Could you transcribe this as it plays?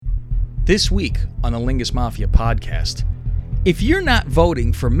This week on the Lingus Mafia podcast, if you're not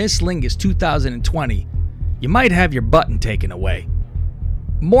voting for Miss Lingus 2020, you might have your button taken away.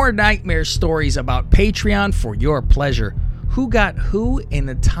 More nightmare stories about Patreon for your pleasure, who got who in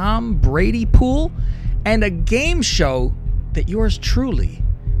the Tom Brady pool, and a game show that yours truly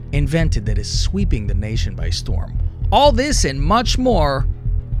invented that is sweeping the nation by storm. All this and much more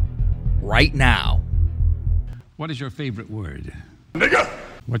right now. What is your favorite word? Nigga!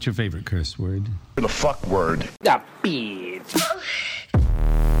 What's your favorite curse word? The fuck word. The bitch.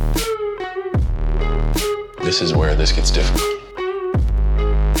 This is where this gets difficult.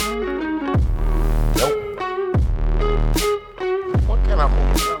 Nope. What kind of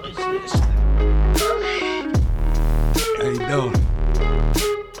hotel is this? How you doing?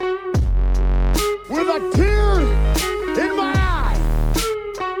 With a tear in my eye!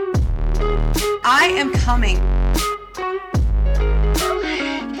 I am coming.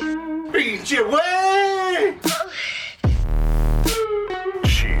 Beat your way!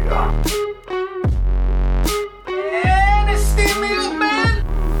 Cheer.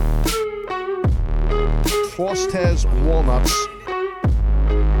 Frost has walnuts.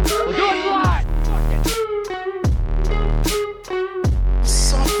 We'll do it live.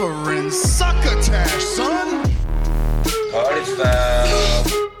 Suffering succotash, son! Party foul.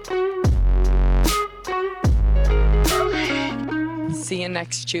 See you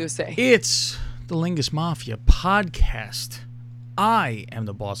next Tuesday. It's the Lingus Mafia podcast. I am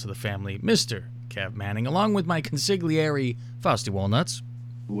the boss of the family, Mr. Kev Manning, along with my consigliere, Fausty Walnuts.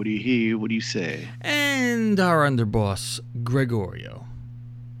 What do you hear? What do you say? And our underboss, Gregorio.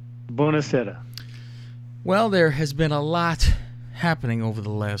 Buonasera. Well, there has been a lot happening over the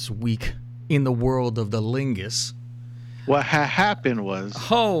last week in the world of the Lingus. What happened was...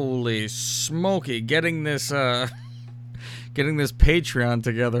 Holy smoky, getting this Patreon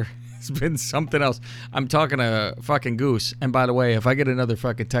together has been something else. I'm talking to fucking Goose, and by the way, if I get another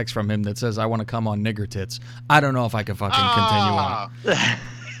fucking text from him that says I want to come on Nigger Tits, I don't know if I can fucking continue on.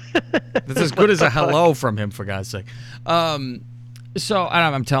 That's as good as a hello from him, for God's sake. So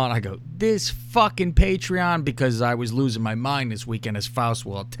I'm telling, I go, this fucking Patreon, because I was losing my mind this weekend, as Faust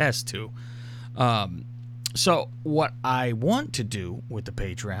will attest to. So what I want to do with the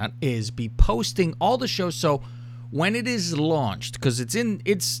Patreon is be posting all the shows. So when it is launched, because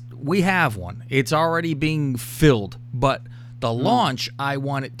we have one. It's already being filled, but the launch, I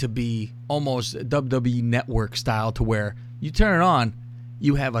want it to be almost WWE Network style, to where you turn it on,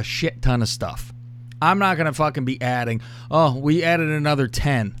 you have a shit ton of stuff. I'm not going to fucking be adding, we added another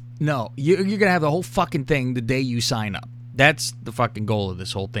 10. No, you're going to have the whole fucking thing the day you sign up. That's the fucking goal of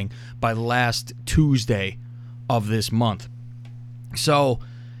this whole thing by the last Tuesday of this month. So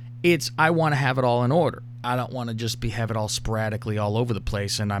I want to have it all in order. I don't want to just have it all sporadically all over the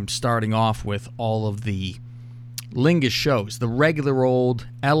place. And I'm starting off with all of the Lingus shows, the regular old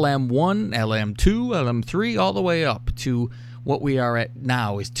LM1, LM2, LM3, all the way up to what we are at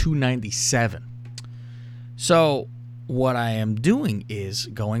now is 297. So what I am doing is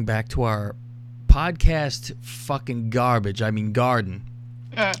going back to our podcast fucking garbage, garden,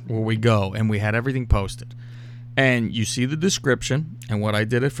 where we go, and we had everything posted. And you see the description, and what I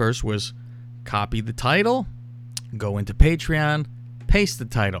did at first was copy the title, go into Patreon, paste the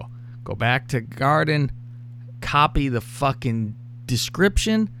title, go back to garden, copy the fucking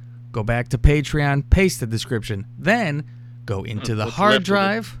description, go back to Patreon, paste the description, then go into the hard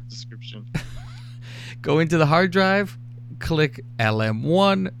drive. Description. Go into the hard drive, click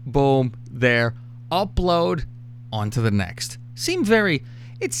LM1, boom, there, upload, onto the next.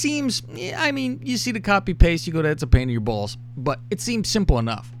 It seems, you see the copy paste, you go, that's a pain in your balls, but it seems simple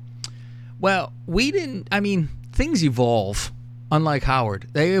enough. Well, things evolve, unlike Howard.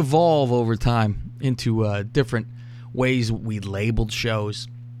 They evolve over time into different ways we labeled shows,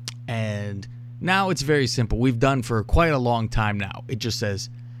 and now it's very simple. We've done for quite a long time now. It just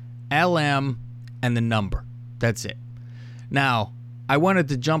says LM and the number. That's it. Now, I wanted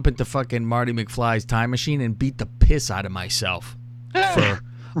to jump into fucking Marty McFly's time machine and beat the piss out of myself for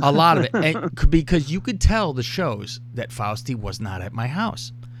a lot of it. And because you could tell the shows that Fausty was not at my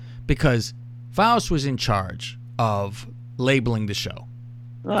house. Because Faust was in charge of labeling the show.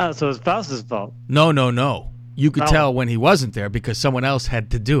 So it's Faust's fault. No. You could tell when he wasn't there because someone else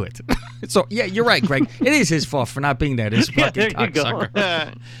had to do it. So, yeah, you're right, Greg. It is his fault for not being there. This fucking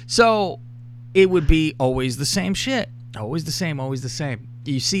cocksucker. So, it would be always the same shit. Always the same.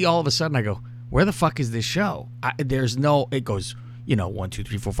 You see, all of a sudden, I go, where the fuck is this show? It goes, 1, 2,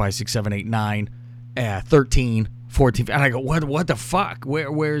 3, 4, 5, 6, 7, 8, 9, 13, 14. And I go, what the fuck?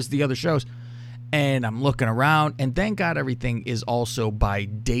 Where's the other shows? And I'm looking around, and thank God everything is also by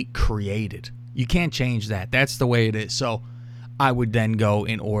date created. You can't change that. That's the way it is. So I would then go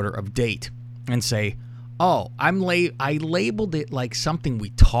in order of date and say, oh, I labeled it like something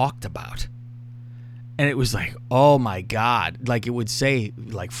we talked about. And it was like, oh my God. Like it would say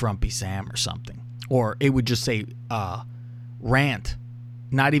like Frumpy Sam or something. Or it would just say rant.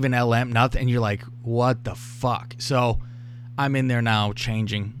 Not even LM, nothing. And you're like, what the fuck? So I'm in there now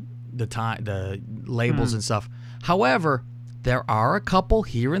changing the labels and stuff. However, there are a couple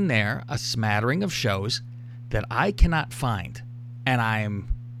here and there, a smattering of shows that I cannot find, and I'm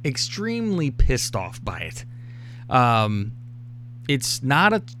extremely pissed off by it. It's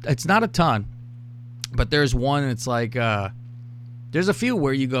not a ton, but there's one. It's like there's a few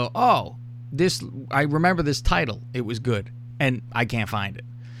where you go, oh, this I remember this title. It was good, and I can't find it.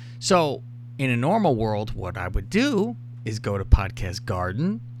 So in a normal world, what I would do is go to Podcast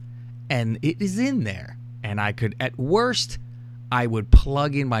Garden. And it is in there. And I could, at worst, I would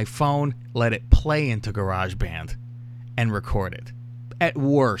plug in my phone, let it play into GarageBand, and record it. At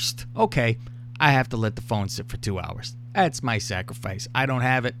worst. Okay, I have to let the phone sit for 2 hours. That's my sacrifice. I don't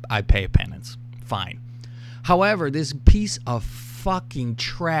have it. I pay a penance. Fine. However, this piece of fucking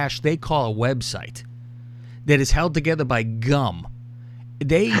trash they call a website that is held together by gum,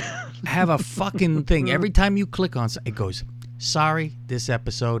 they have a fucking thing. Every time you click on it, it goes, sorry, this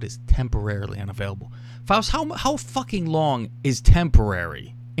episode is temporarily unavailable. Faust, how fucking long is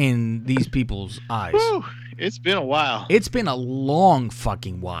temporary in these people's eyes? Whew, it's been a while. It's been a long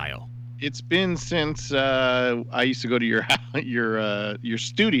fucking while. It's been since I used to go to your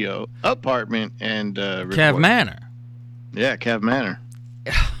studio apartment and record. Cav Manor. Yeah, Cav Manor.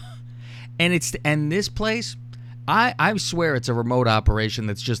 And this place, I swear it's a remote operation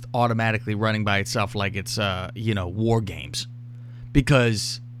that's just automatically running by itself like it's war games.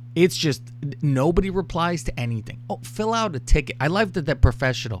 Because it's just nobody replies to anything. Oh, fill out a ticket. I like that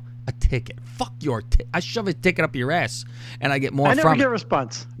professional. A ticket. Fuck your ticket. I shove a ticket up your ass and I get more from it. I never get a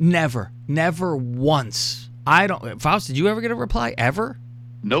response. Never once. I don't. Faust, did you ever get a reply ever?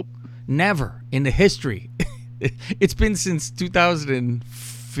 Nope. Never in the history. It's been since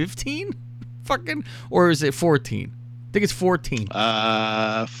 2015, fucking, or is it 14? I think it's 14. 14.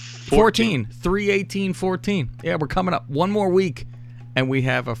 3/18/14. Yeah, we're coming up one more week, and we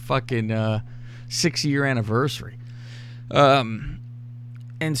have a fucking 6-year anniversary.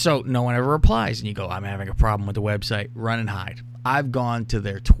 And so no one ever replies, and you go, I'm having a problem with the website. Run and hide. I've gone to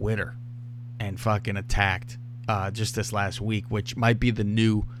their Twitter and fucking attacked just this last week, which might be the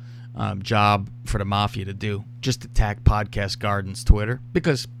new job for the mafia to do. Just attack Podcast Garden's Twitter,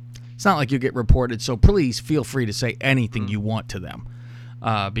 because it's not like you get reported. So please feel free to say anything you want to them,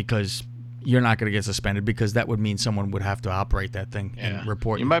 because you're not going to get suspended, because that would mean someone would have to operate that thing and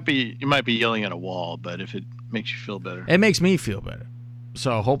report you. You might be yelling at a wall, but if it makes you feel better. It makes me feel better.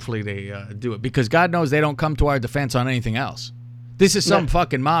 So hopefully they do it, because God knows they don't come to our defense on anything else. This is some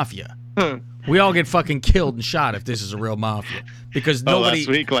fucking mafia. We all get fucking killed and shot if this is a real mafia, because nobody. Last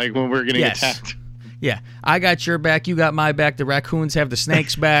week, like when we were getting attacked. Yeah, I got your back, you got my back. The raccoons have the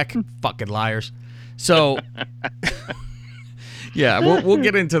snakes' back. Fucking liars. So, yeah, we'll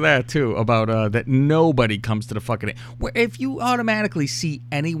get into that too, about that nobody comes to the fucking. Where if you automatically see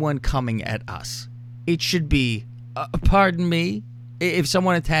anyone coming at us, it should be, pardon me. If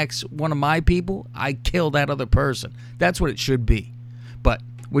someone attacks one of my people, I kill that other person. That's what it should be. But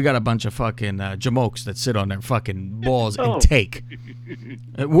we got a bunch of fucking jamokes that sit on their fucking balls and take.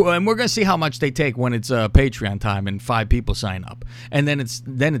 And we're going to see how much they take when it's Patreon time and 5 people sign up. And then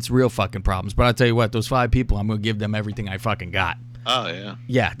it's real fucking problems. But I'll tell you what, those 5 people, I'm going to give them everything I fucking got. Oh, yeah.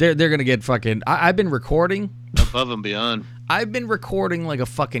 Yeah, they're going to get fucking... I've been recording. Above and beyond. I've been recording like a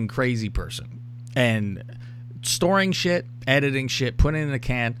fucking crazy person. And storing shit, editing shit, putting it in a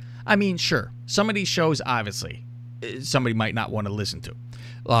can. I mean, sure, some of these shows, obviously, somebody might not want to listen to.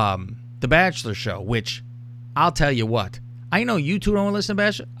 The Bachelor show, which I'll tell you what, I know you two don't listen to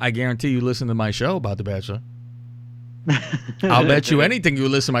Bachelor. I guarantee you listen to my show about The Bachelor. I'll bet you anything you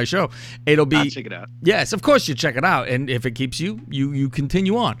listen to my show. It'll be. I'll check it out. Yes, of course you check it out, and if it keeps you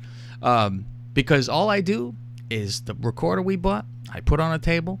continue on, because all I do is the recorder we bought. I put on a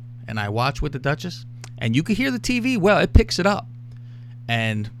table and I watch with the Duchess, and you can hear the TV. Well, it picks it up,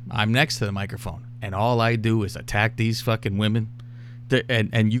 and I'm next to the microphone, and all I do is attack these fucking women.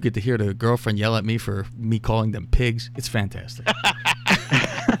 And you get to hear the girlfriend yell at me for me calling them pigs. It's fantastic.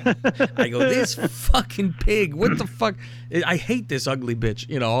 I go, this fucking pig. What the fuck? I hate this ugly bitch.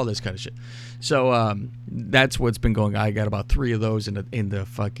 You know, all this kind of shit. So that's what's been going on. I got about 3 of those in the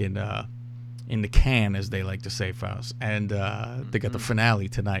fucking in the can, as they like to say, Faust. And they got the finale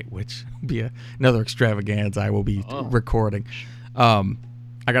tonight, which will be another extravaganza I will be recording.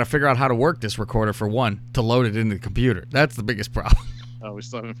 I got to figure out how to work this recorder, for one, to load it into the computer. That's the biggest problem. Oh, we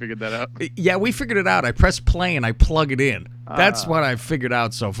still haven't figured that out? Yeah, we figured it out. I press play and I plug it in. That's what I've figured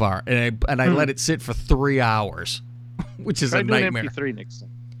out so far. And I let it sit for 3 hours, which is a nightmare. MP3 next time.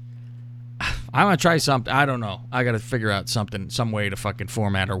 I'm going to try something. I don't know. I got to figure out some way to fucking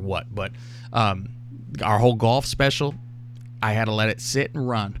format or what. But our whole golf special, I had to let it sit and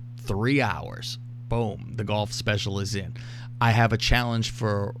run 3 hours. Boom. The golf special is in. I have a challenge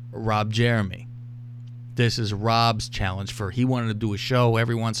for Rob Jeremy. This is Rob's challenge he wanted to do a show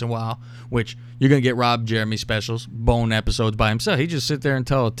every once in a while, which you're going to get Rob Jeremy specials, bone episodes by himself. He just sit there and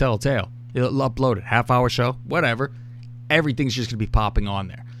tell a tale. He'll upload it. Half-hour show, whatever. Everything's just going to be popping on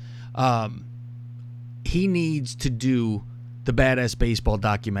there. He needs to do the Badass Baseball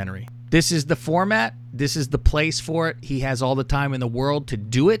documentary. This is the format. This is the place for it. He has all the time in the world to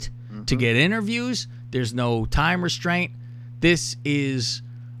do it, to get interviews. There's no time restraint. This is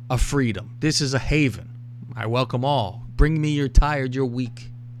a freedom. This is a haven. I welcome all. Bring me your tired, your weak,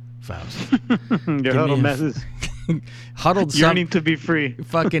 Faust. Your huddle messes. Huddled Yearning to be free.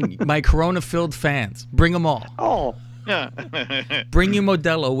 Fucking my Corona-filled fans. Bring them all. Oh. Bring your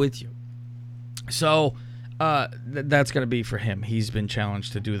Modelo with you. So that's going to be for him. He's been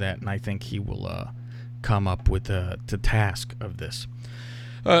challenged to do that, and I think he will come up with the task of this.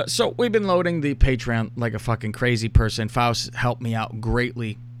 So we've been loading the Patreon like a fucking crazy person. Faust helped me out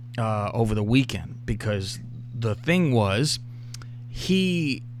greatly over the weekend, because the thing was,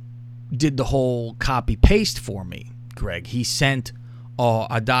 he did the whole copy-paste for me, Greg. He sent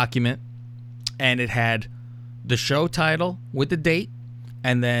a document, and it had the show title with the date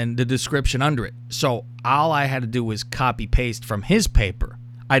and then the description under it. So all I had to do was copy-paste from his paper.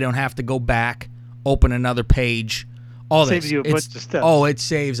 I don't have to go back, open another page. All saves this. you a bunch of steps. Oh, it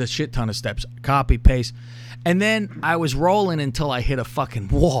saves a shit ton of steps. Copy, paste. And then I was rolling until I hit a fucking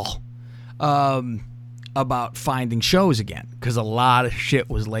wall about finding shows again, because a lot of shit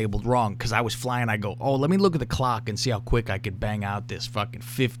was labeled wrong. Because I was flying, I go, let me look at the clock and see how quick I could bang out this fucking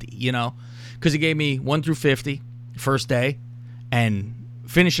 50, you know? Because he gave me 1 through 50, first day, and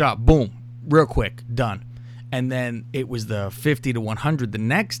finish it up, boom, real quick, done. And then it was the 50 to 100 the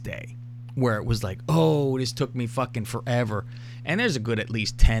next day, where it was like, this took me fucking forever. And there's a good at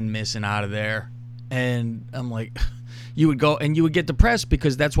least 10 missing out of there. And I'm like, you would go and you would get depressed,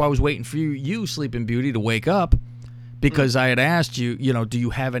 because that's why I was waiting for you, Sleeping Beauty, to wake up, because I had asked you, do you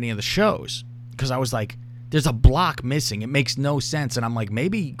have any of the shows? Because I was like, there's a block missing. It makes no sense. And I'm like,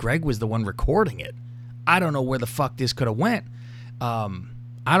 maybe Greg was the one recording it. I don't know where the fuck this could have went.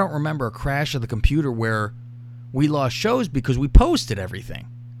 I don't remember a crash of the computer where we lost shows because we posted everything.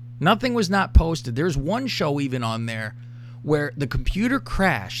 Nothing was not posted. There's one show even on there where the computer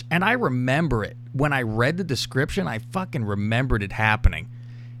crashed, and I remember it. When I read the description, I fucking remembered it happening.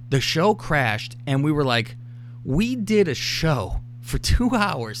 The show crashed, and we were like, we did a show for 2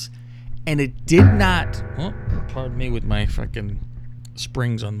 hours, and it did not... pardon me with my fucking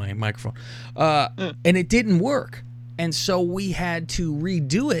springs on my microphone. And it didn't work. And so we had to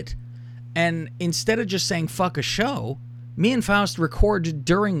redo it, and instead of just saying fuck a show, me and Faust recorded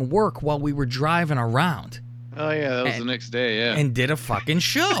during work while we were driving around. Oh, yeah, that was the next day, yeah. And did a fucking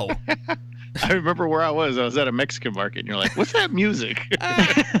show. I remember where I was. I was at a Mexican market, and you're like, what's that music?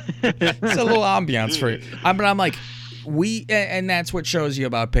 It's a little ambiance for you. But I'm like, and that's what shows you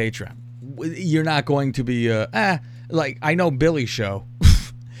about Patreon. You're not going to be, like, I know Billy's show.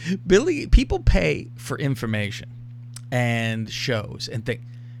 People pay for information and shows and think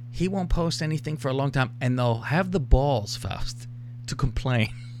he won't post anything for a long time, and they'll have the balls, Faust, to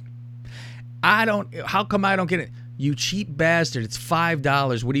complain. How come I don't get it? You cheap bastard, it's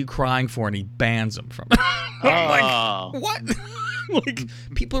 $5. What are you crying for? And he bans them from it. I'm like, what? Like,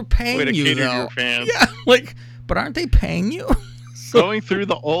 people are paying way to you, cater to though. your fans. Yeah, like, but aren't they paying you? Going through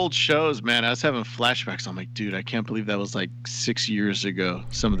the old shows, man, I was having flashbacks. I'm like, dude, I can't believe that was like 6 years ago.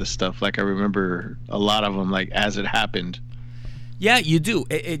 Some of the stuff, like, I remember a lot of them, like, as it happened. Yeah, you do.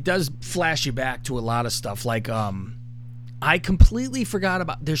 It does flash you back to a lot of stuff. Like, I completely forgot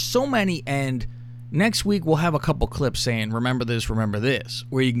about. There's so many, and next week we'll have a couple clips saying, remember this,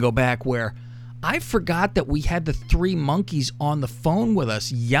 where you can go back where I forgot that we had the 3 monkeys on the phone with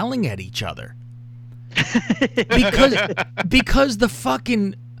us yelling at each other. because the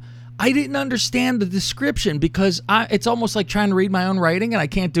fucking I didn't understand the description, because it's almost like trying to read my own writing and I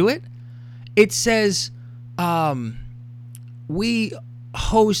can't do it. It says we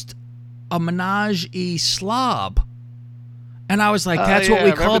host a menage-e slob, And I was like, that's what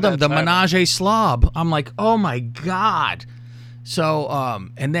we called them, the title. Menage a Slob. I'm like, oh my God. So,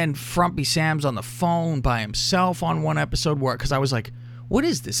 and then Frumpy Sam's on the phone by himself on one episode because I was like, what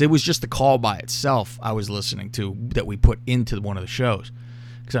is this? It was just the call by itself I was listening to that we put into one of the shows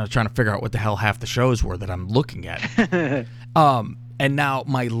because I was trying to figure out what the hell half the shows were that I'm looking at. And now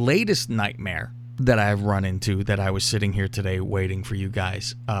my latest nightmare that I've run into that I was sitting here today waiting for you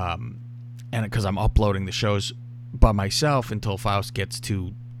guys, and because I'm uploading the shows by myself until Faust gets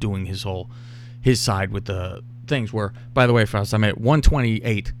to doing his side with the things where, by the way, Faust, I'm at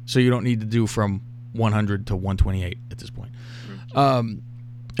 128, so you don't need to do from 100 to 128 at this point.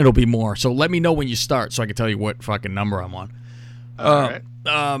 It'll be more, so let me know when you start so I can tell you what fucking number I'm on. All right.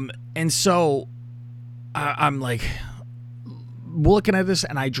 And so I'm like looking at this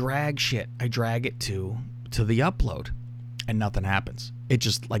and I drag it to the upload and nothing happens. It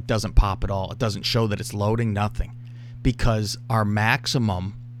just like doesn't pop at all. It doesn't show that it's loading, nothing, because our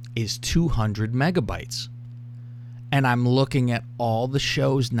maximum is 200 megabytes. And I'm looking at all the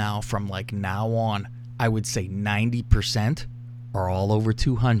shows now from like now on, I would say 90% are all over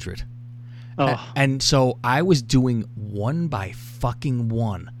 200. Oh. And so I was doing one by fucking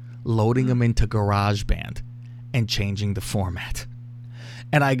one, loading them into GarageBand and changing the format.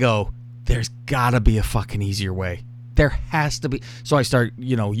 And I go, there's gotta be a fucking easier way. There has to be. So I start,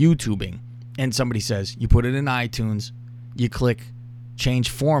 YouTubing, and somebody says, you put it in iTunes, you click change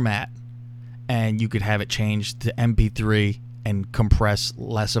format, and you could have it changed to MP3 and compress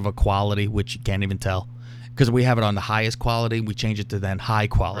less of a quality, which you can't even tell. Because we have it on the highest quality, we change it to then high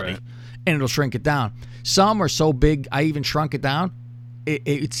quality, and it'll shrink it down. Some are so big, I even shrunk it down,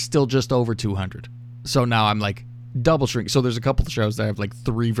 it's still just over 200. So now I'm like double shrink. So there's a couple of shows that have like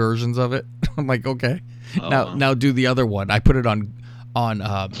 3 versions of it. I'm like, okay, now do the other one. I put it on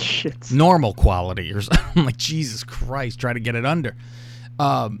normal quality or something. I'm like, Jesus Christ, try to get it under.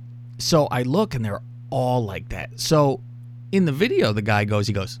 So I look and they're all like that. So in the video, the guy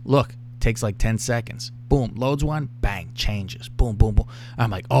goes, look, takes like 10 seconds. Boom, loads one, bang, changes. Boom, boom, boom.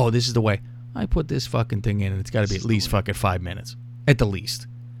 I'm like, oh, this is the way. I put this fucking thing in and it's got to be at least fucking 5 minutes. At the least.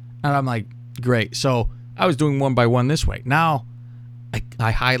 And I'm like, great. So I was doing one by one this way. Now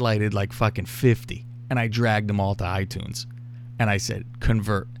I highlighted like fucking 50 and I dragged them all to iTunes. And I said,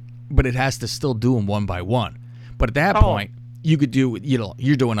 convert. But it has to still do them one by one. But at that point, you could do,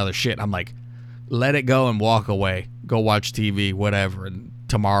 you're doing other shit. I'm like, let it go and walk away. Go watch TV, whatever. And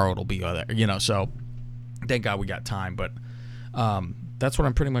tomorrow it'll be there, So thank God we got time. But that's what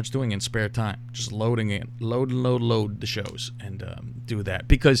I'm pretty much doing in spare time. Just loading it, load the shows and do that.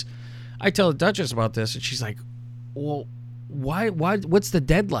 Because I tell the Duchess about this and she's like, well, why, what's the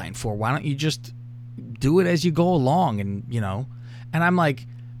deadline for? Why don't you just do it as you go along? And, and I'm like,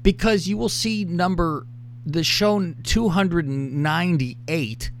 because you will see the show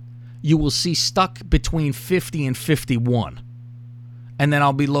 298, you will see stuck between 50 and 51. And then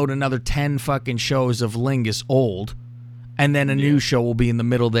I'll be loading another 10 fucking shows of Lingus old. And then a new show will be in the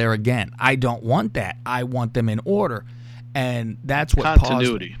middle there again. I don't want that. I want them in order. And that's what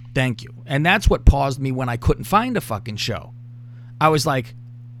continuity. Paused me. Thank you. And that's what paused me when I couldn't find a fucking show. I was like,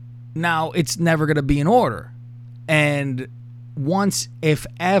 now it's never going to be in order. And once, if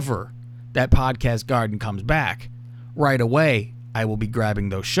ever, that podcast garden comes back, right away, I will be grabbing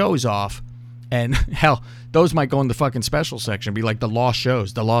those shows off. And hell, those might go in the fucking special section, be like the lost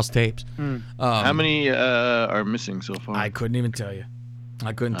shows, the lost tapes. How many are missing so far? I couldn't even tell you.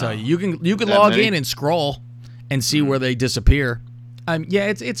 I couldn't tell you. You can log in and scroll and see where they disappear. Yeah,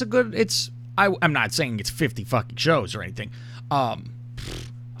 it's a good. I'm not saying it's 50 fucking shows or anything.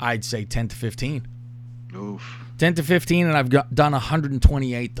 I'd say 10 to 15. Oof. 10 to 15, and I've done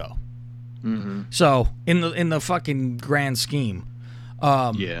 128 though. Mm-hmm. So in the fucking grand scheme.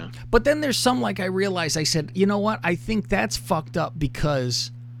 Yeah. But then there's some, like, I realized, I said, you know what? I think that's fucked up because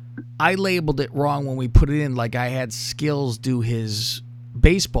I labeled it wrong when we put it in. Like, I had Skills do his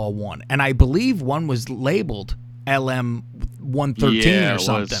baseball one, and I believe one was labeled LM 113 or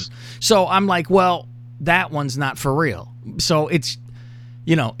something. So I'm like, well, that one's not for real. So it's,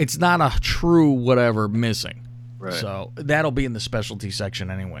 it's not a true whatever missing. Right. So that'll be in the specialty section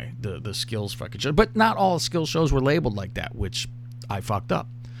anyway, the Skills fucking show. But not all Skills shows were labeled like that, which I fucked up.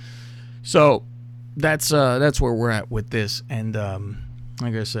 So that's where we're at with this. And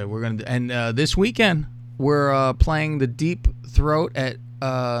like I said, we're gonna this weekend we're playing the Deep Throat at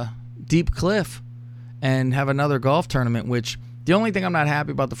Deep Cliff and have another golf tournament. Which the only thing I'm not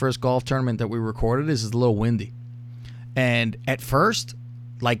happy about the first golf tournament that we recorded is it's a little windy. And at first,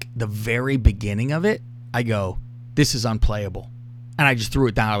 like the very beginning of it, I go, this is unplayable, and I just threw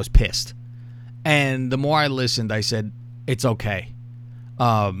it down. I was pissed. And the more I listened, I said, it's okay.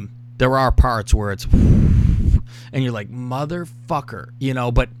 There are parts where it's and you're like, motherfucker, you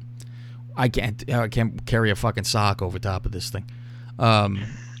know, but I can't carry a fucking sock over top of this thing.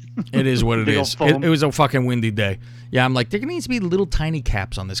 It is what it Big is. old foam. It was a fucking windy day. Yeah, I'm like, there needs to be little tiny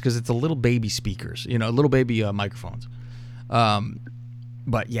caps on this because it's a little baby speakers, you know, little baby microphones.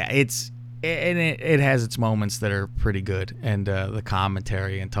 But yeah, it has its moments that are pretty good, and the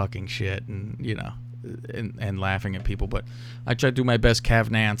commentary and talking shit and, you know, and laughing at people. But I try to do my best Cav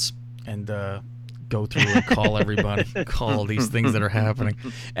Nance and go through and call everybody, call all these things that are happening.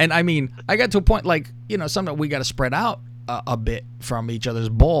 And I mean, I got to a point like, you know, sometimes we got to spread out a bit from each other's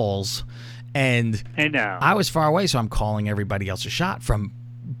balls. And Hey now. I was far away, so I'm calling everybody else a shot from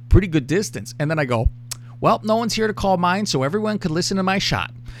pretty good distance. And then I go, well, no one's here to call mine, so everyone could listen to my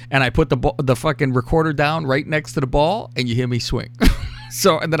shot. And I put the fucking recorder down right next to the ball, and you hear me swing.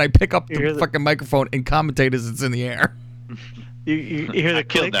 So, and then I pick up the fucking microphone and commentate as it's in the air. You hear the I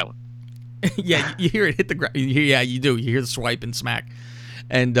killed click? that one. Yeah, you hear it hit the ground. Yeah, you do. You hear the swipe and smack.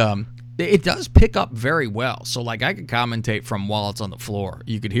 And it does pick up very well. So, like, I could commentate from while it's on the floor.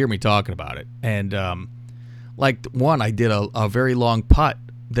 You could hear me talking about it. And, like, I did a very long putt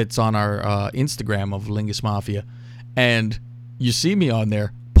that's on our Instagram of Lingus Mafia. And you see me on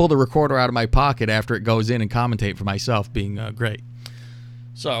there, pull the recorder out of my pocket after it goes in and commentate for myself, being great.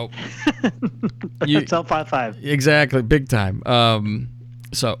 So, Top 5. Exactly, big time.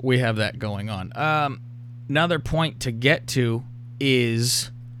 So we have that going on. Another point to get to is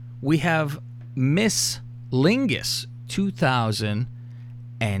we have Miss Lingus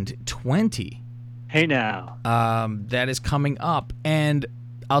 2020. Hey now. That is coming up, and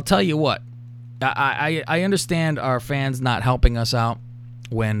I'll tell you what. I understand our fans not helping us out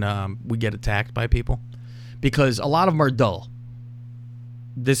when we get attacked by people, because a lot of them are dull.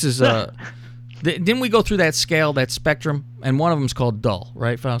 This is didn't we go through that scale, that spectrum, and one of them's called dull,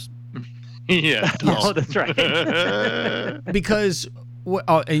 right, Faust? Yeah. Oh, that's right. Because,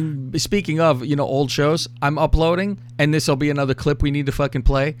 and speaking of, you know, old shows, I'm uploading, and this will be another clip we need to fucking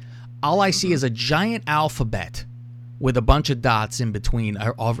play. All I see is a giant alphabet with a bunch of dots in between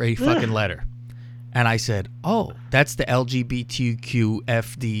every fucking letter. And I said, oh, that's the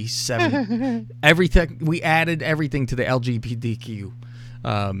LGBTQFD7. Everything, we added everything to the LGBTQ.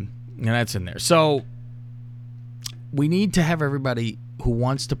 And that's in there. So we need to have everybody who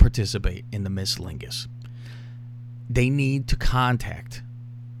wants to participate in the Miss Lingus. They need to contact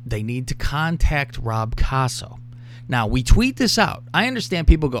Rob Casso. Now, we tweet this out. I understand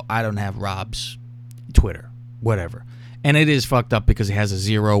people go, I don't have Rob's Twitter, whatever. And it is fucked up because it has a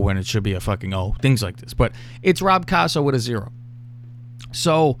 0 when it should be a fucking O, things like this. But it's Rob Casso with a 0.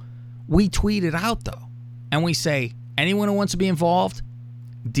 So we tweet it out, though. And we say, anyone who wants to be involved,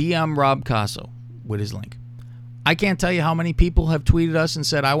 DM Rob Casso with his link. I can't tell you how many people have tweeted us and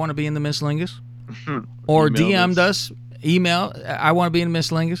said, I want to be in the Miss Lingus. Or DM'd us, email, I want to be in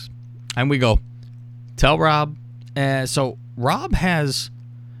Miss Lingus. And we go, tell Rob. So Rob has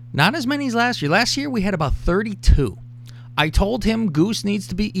not as many as last year. Last year we had about 32. I told him Goose needs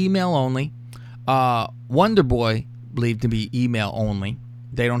to be email only. Wonder Boy believed to be email only.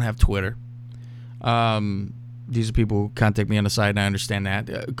 They don't have Twitter. These are people who contact me on the side, and I understand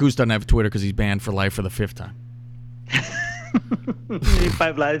that. Goose doesn't have Twitter because he's banned for life for the 5th time.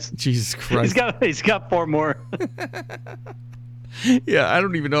 5 lives. Jesus Christ. He's got 4 more. Yeah, I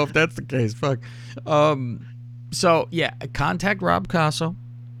don't even know if that's the case. Fuck. So, yeah, contact Rob Casso.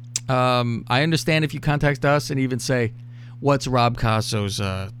 I understand if you contact us and even say, what's Rob Casso's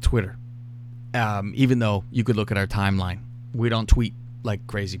Twitter? Even though you could look at our timeline. We don't tweet like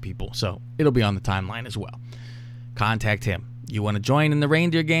crazy people, so it'll be on the timeline as well. Contact him. You want to join in the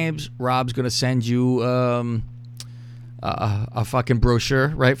reindeer games? Rob's going to send you a fucking brochure,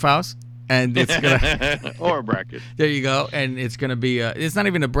 right, Faust? And it's gonna Or a bracket. There you go. And it's gonna be it's not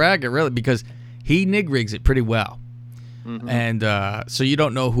even a bracket really, because he rig-rigs it pretty well. Mm-hmm. And so you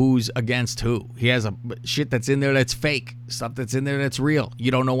don't know who's against who. He has a shit that's in there that's fake, stuff that's in there that's real.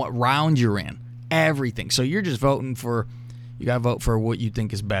 You don't know what round you're in. Everything. So you're just voting for, you gotta vote for what you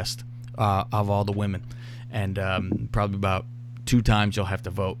think is best of all the women. And probably about 2 times you'll have to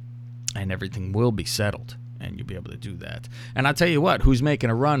vote, and everything will be settled, and you'll be able to do that. And I'll tell you what, who's making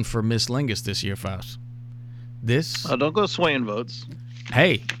a run for Miss Lingus this year, Faust? Oh, don't go swaying votes.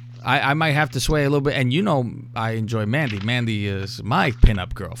 Hey, I might have to sway a little bit. And you know I enjoy Mandy. Mandy is my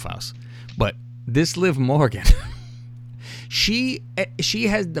pinup girl, Faust. But this Liv Morgan, she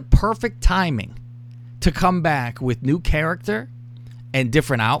has the perfect timing to come back with new character and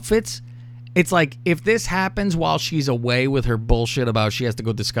different outfits. It's like, if this happens while she's away with her bullshit about she has to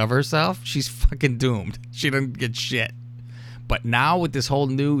go discover herself, she's fucking doomed. She doesn't get shit. But now with this whole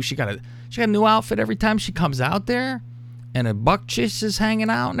new, she got a new outfit every time she comes out there, and a buck chiss is hanging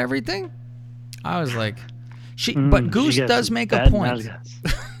out and everything. I was like, but Goose does make a point.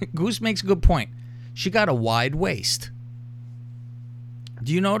 Goose makes a good point. She got a wide waist.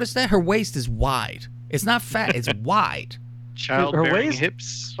 Do you notice that her waist is wide? It's not fat. It's wide. Childbearing waist?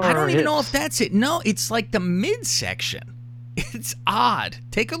 hips. I don't even know hips? if that's it. No, it's like the midsection. It's odd.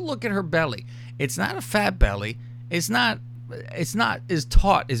 Take a look at her belly. It's not a fat belly. It's not as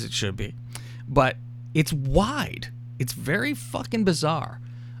taut as it should be, but it's wide. It's very fucking bizarre.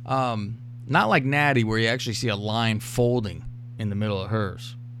 Not like Natty, where you actually see a line folding in the middle of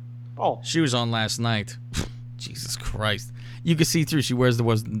hers. Oh, She was on last night. Jesus Christ. You can see through. She wears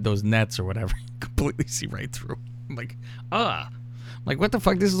those nets or whatever. You completely see right through. I'm like, I'm like, what the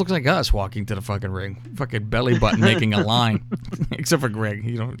fuck? This looks like us walking to the fucking ring. Fucking belly button making a line. Except for Greg.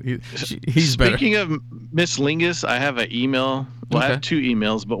 He's better. Speaking of Miss Lingus, I have an email. Well, I have two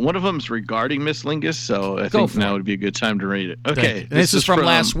emails, but one of them is regarding Miss Lingus, so I think now would be a good time to read it. Okay. This is from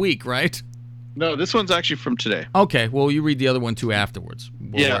last week, right? No, this one's actually from today. Okay. Well, you read the other one too afterwards.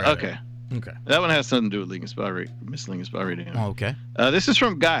 Okay. Okay. That one has nothing to do with Lingus, but Miss Lingus, but I'll read it. Okay. This is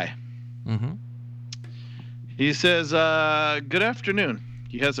from Guy. Mm-hmm. He says, good afternoon.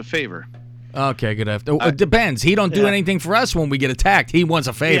 He has a favor. Okay, good afternoon. It depends. He don't do anything for us when we get attacked. He wants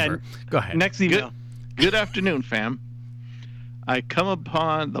a favor. Go ahead. next email. Good afternoon, fam. I come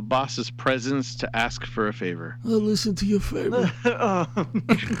upon the boss's presence to ask for a favor. I'll listen to your favor.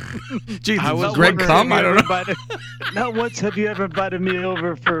 Jesus, I was Greg come? I don't know. Not once have you ever invited me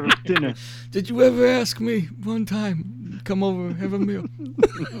over for dinner. Did you ever ask me one time, come over, have a meal?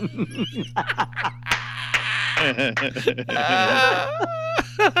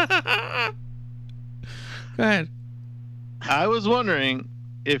 Go ahead. I was wondering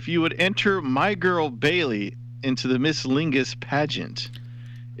if you would enter my girl Bailey into the Miss Lingus pageant.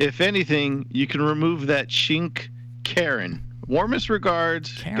 If anything, you can remove that chink, Karen. Warmest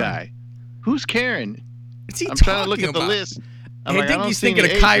regards, Karen. Guy. Who's Karen? What's he I'm talking trying to look at the about? list. I'm I like, think don't he's see thinking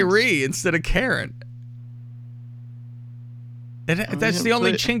of any Asians. Kyrie instead of Karen. That's the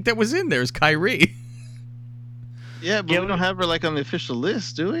only chink that was in there is Kyrie. Yeah, but we don't have her like on the official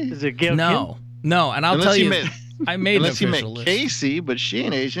list, do we? Is it Gail No, and I'll Unless tell you you, met- I made an Unless you met official list. Casey, but she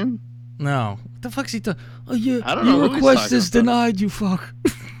ain't Asian. No, what the fuck's he talking? Oh, I don't know your who he's request talking is about. denied. You fuck.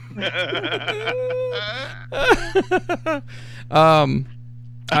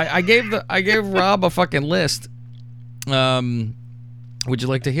 I gave Rob a fucking list. Would you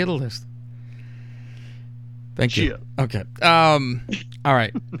like to hear the list? Thank you. Okay. All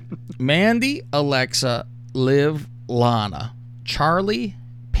right. Mandy, Alexa, Liv, Lana, Charlie,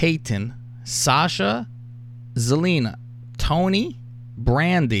 Peyton, Sasha, Zelina, Tony,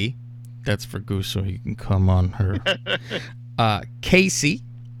 Brandy. That's for Goose, so he can come on her. Casey,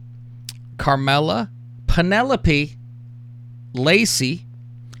 Carmela, Penelope, Lacey,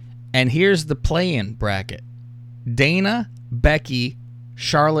 and here's the play-in bracket: Dana, Becky,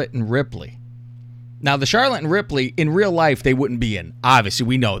 Charlotte, and Ripley. Now, the Charlotte and Ripley, in real life, they wouldn't be in. Obviously,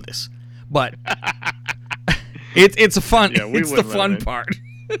 we know this. But it's a fun, it's the fun part.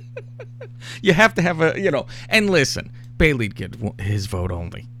 You have to have and listen, Bailey'd get his vote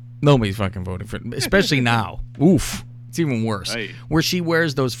only. Nobody's fucking voting for him, especially now. Oof. It's even worse. Right. Where she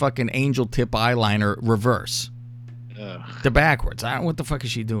wears those fucking angel tip eyeliner reverse. The backwards. What the fuck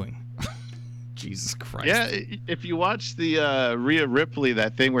is she doing? Jesus Christ. Yeah, if you watch the Rhea Ripley,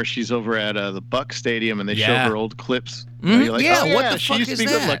 that thing where she's over at the Buck Stadium and they show her old clips. Mm-hmm. You're like, Yeah, oh, what the she fuck used is to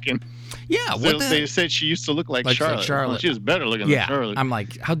be that? good looking. Yeah, So they said she used to look like Charlotte. Well, she was better looking than Charlotte. I'm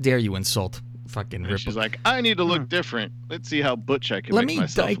like, how dare you insult fucking Ripley? She's like, I need to look different. Let's see how butch I can Let make me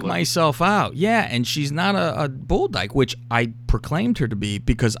myself dyke look. myself out. Yeah, and she's not a bull dyke, which I proclaimed her to be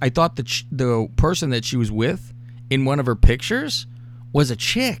because I thought that the person that she was with in one of her pictures was a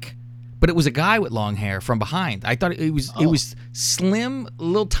chick, but it was a guy with long hair from behind. I thought it was slim,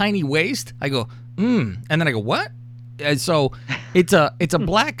 little tiny waist. I go, and then I go, what? And so it's a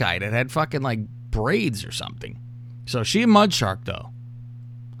black guy that had fucking like braids or something. So she a mud shark though.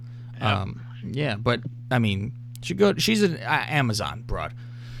 Yeah, but I mean, she's an Amazon broad.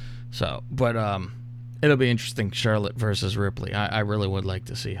 So, but it'll be interesting, Charlotte versus Ripley. I really would like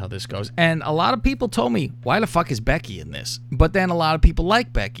to see how this goes. And a lot of people told me, why the fuck is Becky in this? But then a lot of people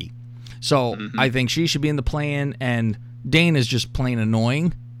like Becky. So I think she should be in the play-in, and Dana's just plain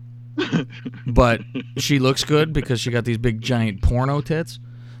annoying. But she looks good because she got these big giant porno tits.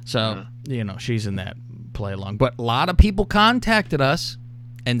 So, she's in that play along. But a lot of people contacted us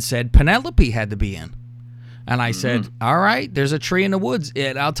and said Penelope had to be in. And I said, all right, there's a tree in the woods.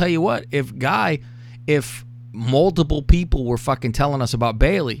 And I'll tell you what, if multiple people were fucking telling us about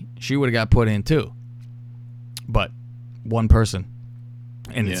Bailey, she would have got put in too. But one person,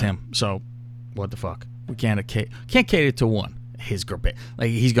 and it's him. So what the fuck? We can't cater to one. His girl, like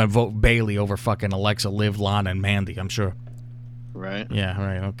he's gonna vote Bailey over fucking Alexa, Liv, Lana, and Mandy. I'm sure. Right. Yeah.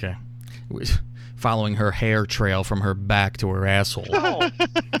 Right. Okay. Following her hair trail from her back to her asshole.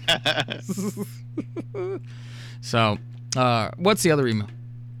 So, what's the other email?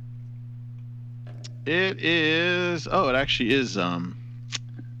 It is. Oh, it actually is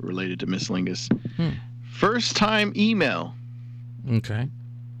related to Miss Lingus. First time email. Okay.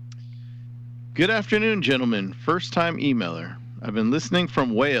 Good afternoon, gentlemen. First time emailer. I've been listening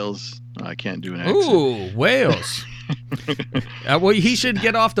from Wales. Oh, I can't do an accent. Ooh, Wales. Well, he should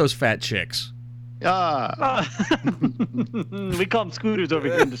get off those fat chicks. We call them scooters over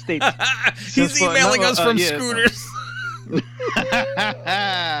here in the States. He's emailing us from yeah. scooters.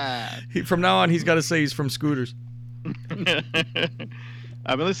 From now on, he's got to say he's from scooters.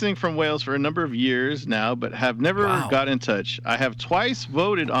 I've been listening from Wales for a number of years now, but have never got in touch. I have twice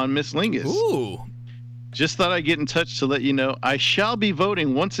voted on Miss Lingus. Ooh. Just thought I'd get in touch to let you know I shall be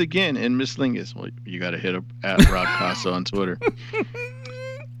voting once again in Miss Lingus. Well, you got to hit up at Rod Casa on Twitter.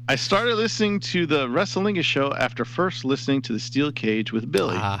 I started listening to the WrestleLingus show after first listening to the Steel Cage with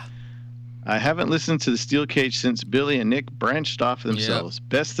Billy. I haven't listened to the Steel Cage since Billy and Nick branched off themselves. Yep.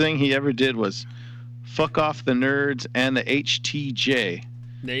 Best thing he ever did was fuck off the nerds and the HTJ.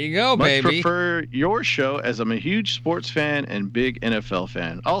 There you go, Much baby. Much prefer your show as I'm a huge sports fan and big NFL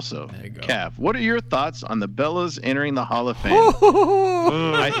fan. Also, Cav, what are your thoughts on the Bellas entering the Hall of Fame?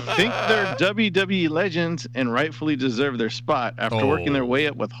 I think they're WWE legends and rightfully deserve their spot after working their way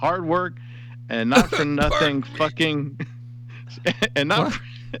up with hard work and not for nothing fucking and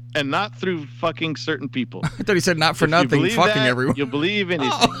not through fucking certain people. I thought he said not for nothing fucking everyone. You'll believe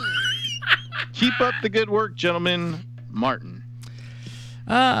anything. Keep up the good work, gentlemen. Martin.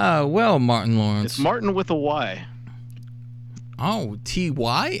 Well, Martin Lawrence. It's Martin with a Y. Oh,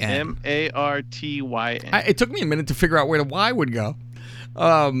 T-Y-N. Martyn. It took me a minute to figure out where the Y would go.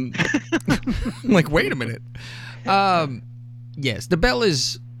 I'm like, wait a minute. Yes, the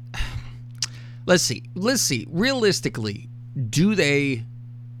Bellas. Let's see. Realistically, do they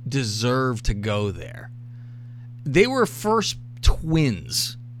deserve to go there? They were first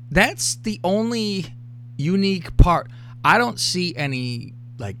twins. That's the only unique part. I don't see any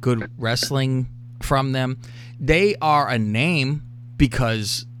like good wrestling from them. They are a name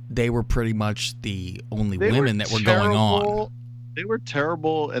because they were pretty much the only women that were going on. They were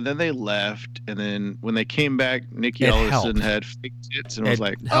terrible, and then they left, and then when they came back, Nikki Ellison had fake tits and was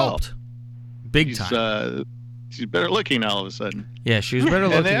like, helped. Big time. She's better looking all of a sudden. Yeah, she was better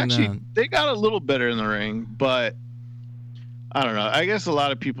looking. And they got a little better in the ring, but I don't know. I guess a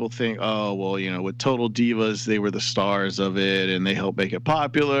lot of people think, oh, well, with Total Divas, they were the stars of it, and they helped make it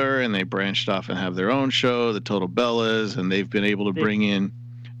popular, and they branched off and have their own show, the Total Bellas, and they've been able to bring in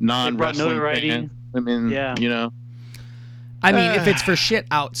non-wrestling women, I mean, if it's for shit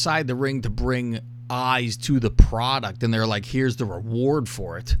outside the ring to bring eyes to the product, and they're like, here's the reward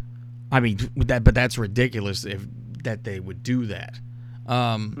for it. I mean, but that's ridiculous that they would do that. We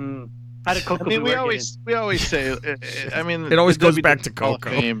always say. I mean, it always goes back to Coco.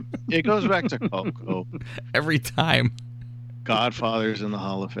 It goes back to Coco every time. Godfather's in the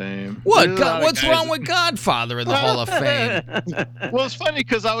Hall of Fame. What's wrong with Godfather in the Hall of Fame? Well, it's funny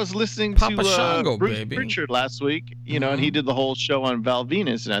because I was listening Papa to Shango, Bruce baby. Pritchard last week, and he did the whole show on Val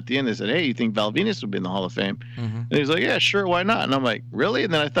Venus, and at the end they said, "Hey, you think Val Venus would be in the Hall of Fame?" And he's like, "Yeah, sure, why not?" And I'm like, "Really?"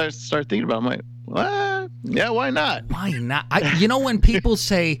 And then I started thinking about it. I'm like, "What? Yeah, why not?" Why not? When people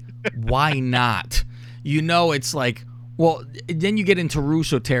say, why not? It's like, well, then you get into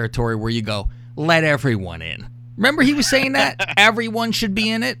Russo territory where you go, let everyone in. Remember he was saying that? Everyone should be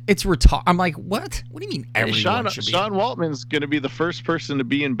in it? It's retarded. I'm like, what? What do you mean everyone should be in it? Sean Waltman's going to be the first person to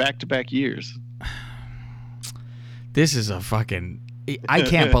be in back-to-back years. This is a fucking... I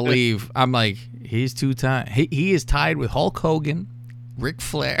can't believe... I'm like, he's two-time... He is tied with Hulk Hogan, Ric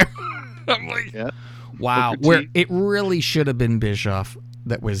Flair. I'm like, wow. Where it really should have been Bischoff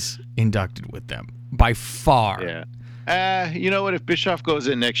that was inducted with them. By far. Yeah. You know what? If Bischoff goes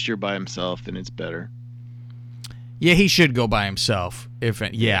in next year by himself, then it's better. Yeah, he should go by himself.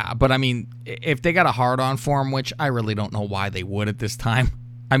 But I mean, if they got a hard-on for him, which I really don't know why they would at this time.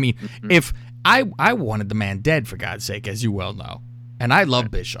 I mean, if I wanted the man dead, for God's sake, as you well know. And I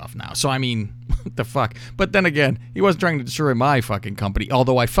love Bischoff now. So, I mean, what the fuck? But then again, he wasn't trying to destroy my fucking company,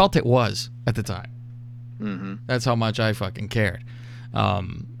 although I felt it was at the time. That's how much I fucking cared.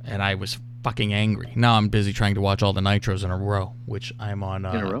 And I was fucking angry. Now I'm busy trying to watch all the Nitros in a row, which I'm on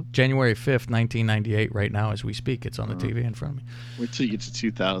In a row? January 5th, 1998 right now as we speak. It's on the TV in front of me. Wait till you get to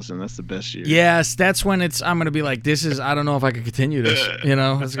 2000. That's the best year. Yes, that's when I'm going to be like, this is, I don't know if I can continue this. You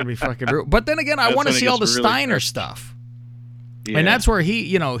know, it's going to be fucking brutal. But then again, I That's want to when it see all the gets really Steiner crazy. stuff. Yeah. And that's where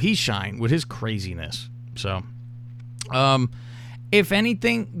he shined with his craziness. So, if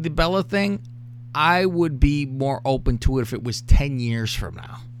anything, the Bella thing, I would be more open to it if it was 10 years from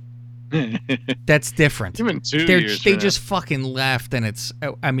now. That's different. Even 2 They years. just fucking left, and it's.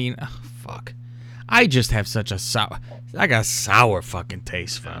 I mean, fuck. I just have such a sour. I got a sour fucking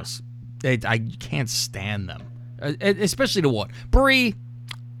taste for us. I can't stand them, especially the one Brie.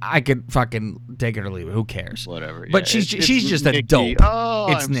 I could fucking take it or leave it. Who cares? Whatever. But yeah. she's just a Nikki. dope.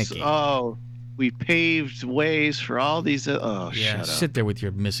 Oh, It's Nikki. We paved ways for all these. Yeah, Shut up. sit there with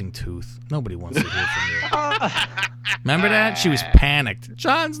your missing tooth. Nobody wants to hear from you. Remember that? She was panicked.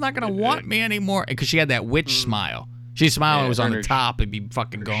 John's not gonna want me anymore because she had that witch smile. She smiled and it was on the top. It'd be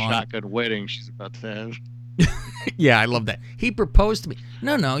fucking gone. Shotgun wedding she's about to have. Yeah, I love that. He proposed to me.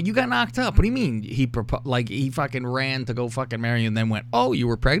 No, you got knocked up. What do you mean he proposed? Like he fucking ran to go fucking marry you and then went, "Oh, you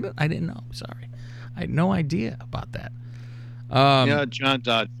were pregnant? I didn't know. Sorry, I had no idea about that." John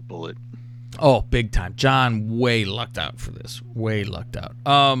dodged the bullet. Oh, big time. John way lucked out for this. Way lucked out.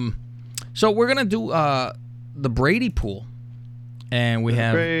 So we're gonna do the Brady pool, and we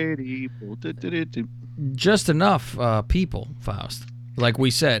have Brady. Do-do-do-do. just enough people, Faust. Like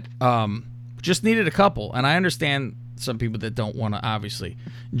we said, just needed a couple, and I understand some people that don't want to obviously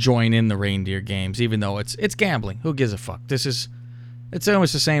join in the reindeer games, even though it's gambling. Who gives a fuck? It's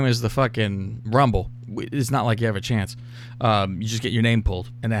almost the same as the fucking Rumble. It's not like you have a chance. You just get your name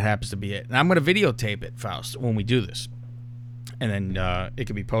pulled, and that happens to be it. And I'm going to videotape it, Faust, when we do this. And then it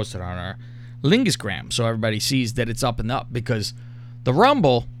can be posted on our Lingusgram so everybody sees that it's up and up. Because the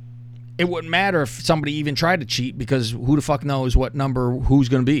Rumble, it wouldn't matter if somebody even tried to cheat because who the fuck knows what number who's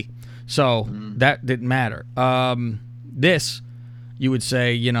going to be. So that didn't matter. This, you would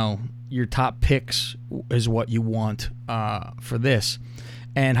say, your top picks is what you want for this.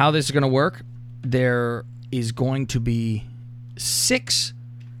 And how this is going to work, there is going to be 6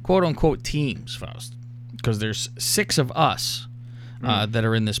 quote-unquote teams, Faust, because there's 6 of us that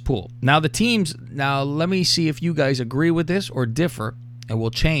are in this pool. Now, the teams, let me see if you guys agree with this or differ, and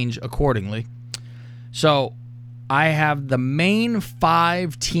we'll change accordingly. So, I have the main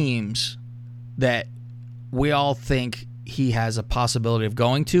 5 teams that we all think he has a possibility of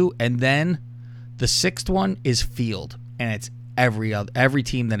going to, and then the 6th one is field, and it's every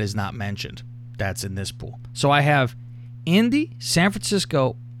team that is not mentioned that's in this pool. So I have Indy, San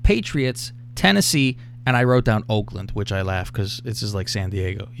Francisco, Patriots, Tennessee, and I wrote down Oakland, which I laugh because this is like San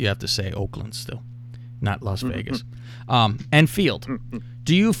Diego. You have to say Oakland still, not Las Vegas. And field.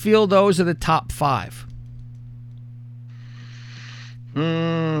 Do you feel those are the top 5?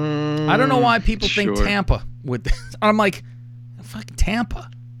 I don't know why people think Tampa with this. I'm like, fucking Tampa.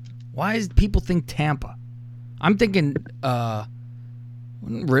 Why does people think Tampa? I'm thinking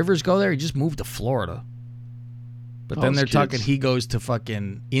when Rivers go there, he just moved to Florida. But then they're talking he goes to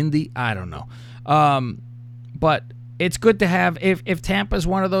fucking Indy. I don't know. But it's good to have, if Tampa's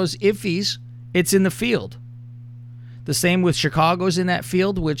one of those iffies, it's in the field. The same with Chicago's in that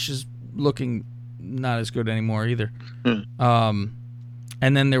field, which is looking not as good anymore either.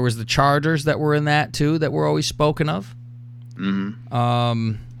 And then there was the Chargers that were in that too, that were always spoken of.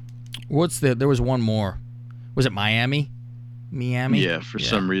 Mm-hmm. There was one more. Was it Miami? Yeah, for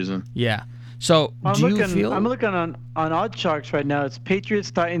some reason. Yeah. So I'm do you looking, feel? I'm looking on Odd Sharks right now. It's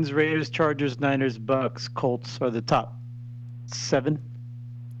Patriots, Titans, Raiders, Chargers, Niners, Bucks, Colts are the top 7.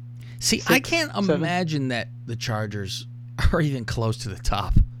 See, 6, I can't 7. imagine that the Chargers are even close to the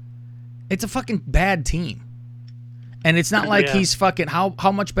top. It's a fucking bad team. And it's not like he's fucking...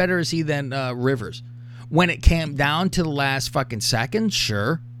 How much better is he than Rivers? When it came down to the last fucking second,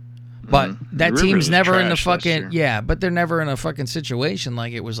 sure. But that Rivers team's was never in the trash last fucking... year. Yeah, but they're never in a fucking situation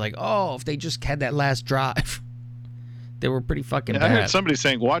like it was like, oh, if they just had that last drive. They were pretty fucking I bad. heard somebody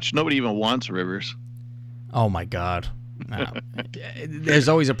saying, watch, nobody even wants Rivers. Oh, my God. No. There's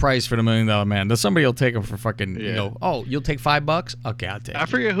always a price for the $1 million man. Somebody will take him for fucking, oh, you'll take $5? Okay, I'll take it. I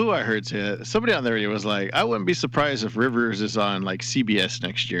forget who I heard say it. Somebody on there was like, I wouldn't be surprised if Rivers is on like CBS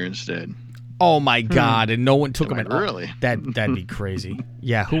next year instead. Oh, my God. And no one took him at all. Really? That'd be crazy.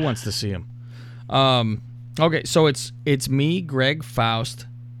 Yeah, who wants to see him? Okay, so it's me, Greg, Faust,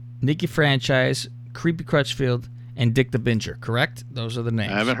 Nikki Franchise, Creepy Crutchfield, and Dick the Binger, correct? Those are the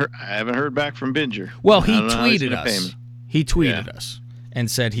names. I haven't heard back from Binger. Well, he I don't know how he's tweeted gonna pay us. me. He tweeted us and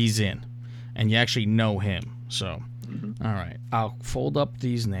said he's in. And you actually know him. So, all right. I'll fold up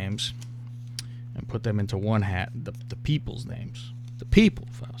these names. and put them into one hat. The people's names. The people,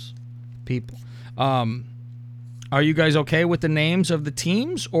 Faust. People. Are you guys okay with the names of the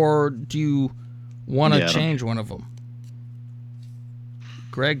teams, or do you want to change one of them?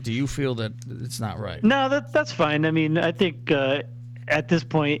 Greg, do you feel that it's not right? No, that's fine. I mean, I think at this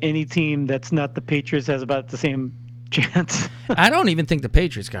point, any team that's not the Patriots has about the same chance. I don't even think the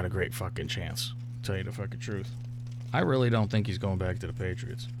Patriots got a great fucking chance, to tell you the fucking truth. I really don't think he's going back to the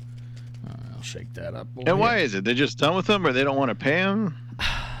Patriots. I'll shake that up. And why is it? They're just done with him, or they don't want to pay him?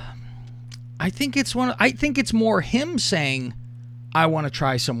 I think it's more him saying, I want to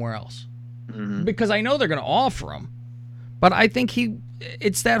try somewhere else. Mm-hmm. Because I know they're going to offer him. But I think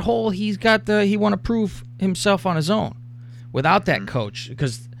it's that whole he want to prove himself on his own without that coach.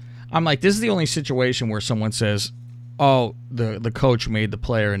 Because I'm like, this is the only situation where someone says, oh, the coach made the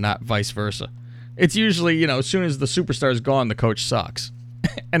player and not vice versa. It's usually, as soon as the superstar is gone, the coach sucks.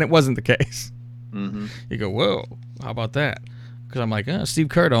 And it wasn't the case. Mm-hmm. You go, whoa, how about that? Because I'm like, Steve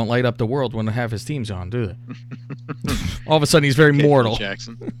Kerr don't light up the world when half his team's on, do they? All of a sudden, he's very mortal.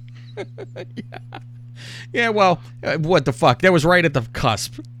 Jackson. Yeah, well, what the fuck? That was right at the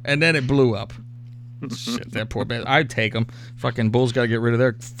cusp, and then it blew up. Shit, that poor man. I'd take him. Fucking Bulls got to get rid of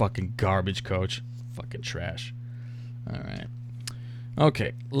their fucking garbage coach. Fucking trash. All right.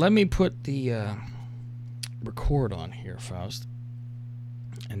 Okay, let me put the record on here, Faust.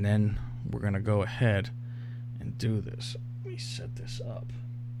 And then we're going to go ahead and do this. Let me set this up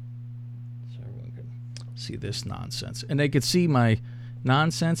so everyone can see this nonsense. And they could see my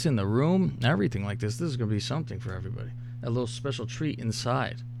nonsense in the room, everything like this. This is going to be something for everybody. A little special treat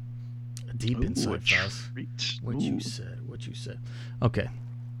inside. A deep inside, Faust. What you said. Okay.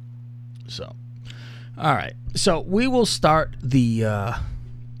 So, all right. So we will start the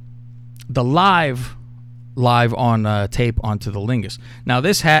live on tape onto the Lingus. Now,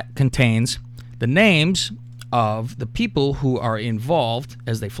 this hat contains the names of the people who are involved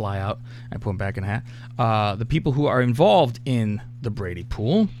as they fly out. I put them back in the hat. The people who are involved in the Brady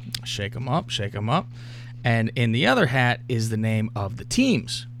pool. Shake them up. And in the other hat is the name of the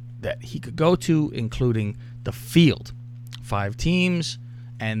teams that he could go to, including the field. 5 teams,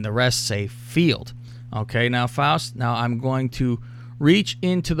 and the rest say field. Okay, now, Faust, I'm going to reach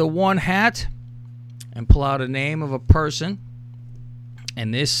into the one hat and pull out a name of a person.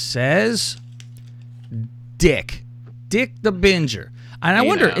 And this says Dick the Binger. And I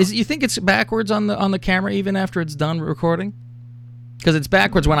wonder, you think it's backwards on the camera even after it's done recording? Because it's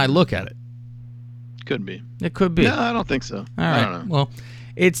backwards when I look at it. Could be. It could be. No, I don't think so. All right. I don't know. Well,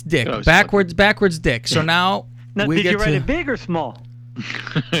 it's Dick. Backwards Dick. So now we did you write it big or small?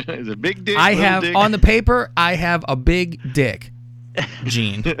 Is it big dick? I have dick? on the paper. I have a big dick,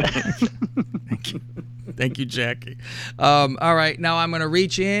 Gene. Thank you, Jackie. All right, now I'm going to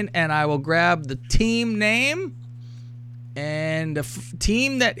reach in and I will grab the team name, and the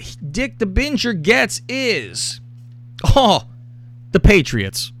team that Dick the Binger gets is the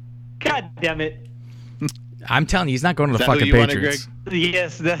Patriots. God damn it! I'm telling you, he's not going to the Is that who fucking you wanted, Patriots.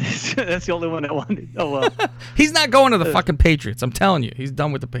 Yes, that's the only one I wanted. Oh well. He's not going to the fucking Patriots. I'm telling you, he's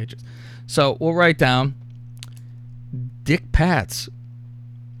done with the Patriots. So we'll write down Dick Pats. Okay.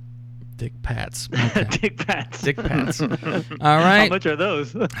 Dick Pats. Dick Pats. All right. How much are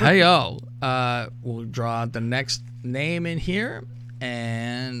those? Hey-yo. We'll draw the next name in here,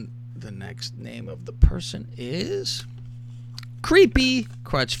 and the next name of the person is Creepy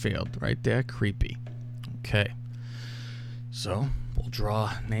Crutchfield. Right there, Creepy. Okay. So we'll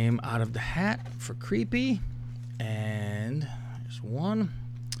draw a name out of the hat for Creepy, and there's one.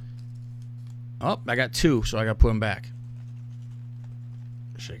 Oh, I got 2, so I got to put them back.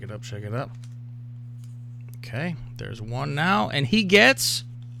 Shake it up. Okay, there's one now, and he gets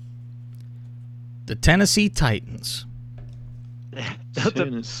the Tennessee Titans.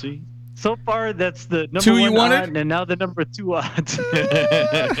 Tennessee. So far, that's the number 2 one you wanted? odd, and now the number 2 odds.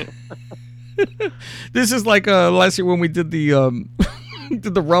 This is like last year when we did the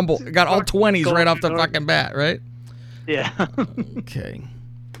did the Rumble. Got all 20s right off the fucking bat, right? Yeah. Okay.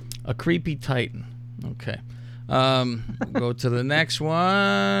 A Creepy Titan. Okay. Go to the next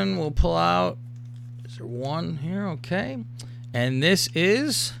one. We'll pull out. Is there one here? Okay. And this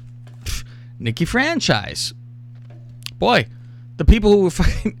is Nikki Franchise. Boy, the people who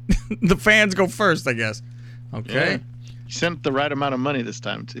fucking the fans go first, I guess. Okay. Yeah. You sent the right amount of money this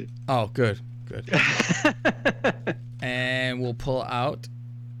time too. Oh, good. And we'll pull out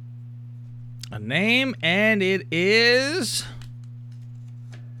a name, and it is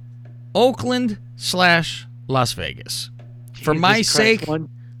Oakland/Las Vegas. For Jesus my Christ, sake, one.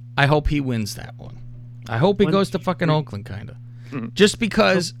 I hope he wins that one. I hope he goes to fucking Oakland, kind of. Just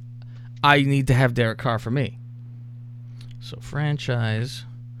because I need to have Derek Carr for me. So franchise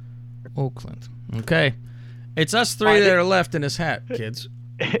Oakland. Okay. It's us three that are left in this hat, kids.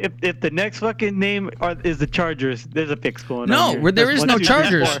 If the next fucking name is the Chargers, there's a picks going on. No, here. there That's is 1, no 2, 3,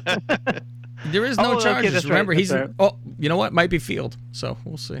 Chargers. 4. There is no Oh, okay, Chargers. that's right, Remember, that's right. Oh, you know what? Might be Field. So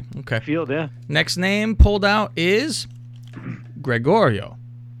we'll see. Okay. Field, yeah. Next name pulled out is Gregorio.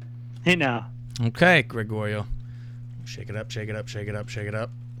 Hey now. Okay, Gregorio. Shake it up, shake it up, shake it up, shake it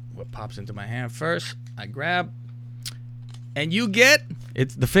up. What pops into my hand first? I grab. And you get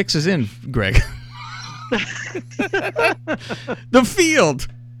the fix is in, Greg. The Field.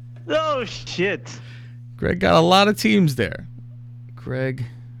 Oh shit. Greg got a lot of teams there. Greg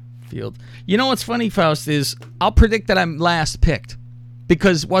Field. You know what's funny, Faust, is I'll predict that I'm last picked.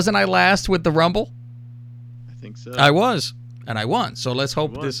 Because wasn't I last with the Rumble? I think so. I was. And I won. So let's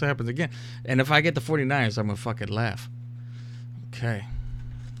hope this happens again. And if I get the 49ers, I'm going to fucking laugh. Okay.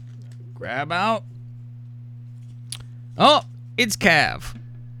 Grab out. Oh, it's Cav.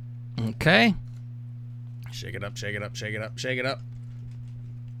 Okay. Shake it up, shake it up, shake it up, shake it up.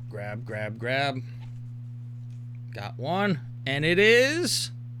 Grab, grab, grab. Got one. And it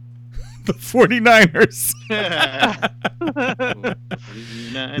is the 49ers.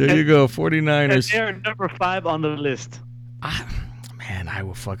 There you go, 49ers. They're number 5 on the list. I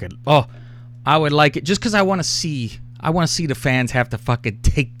will fucking... Oh, I would like it just because I want to see... I want to see the fans have to fucking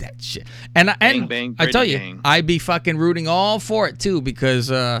take that shit. And Bang, bang, I tell Brady you, gang. I'd be fucking rooting all for it too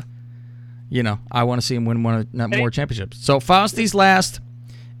because, you know, I want to see him win more championships. So Fausti's last,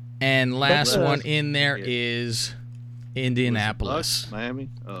 and last one in there is Indianapolis. Bucks, Miami?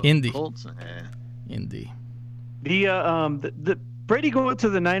 Oh, Indy. Colts? Indy. The Brady going to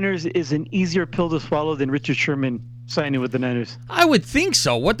the Niners is an easier pill to swallow than Richard Sherman signing with the Niners. I would think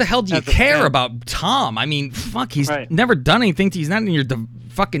so. What the hell do you That's a care fan. about Tom? I mean, fuck, he's Right. never done anything. He's not in your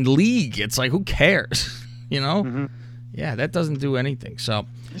fucking league. It's like, who cares? You know? Mm-hmm. Yeah, that doesn't do anything. So,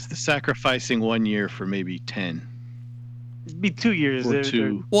 It's the sacrificing 1 year for maybe 10. It'd be 2 years. Or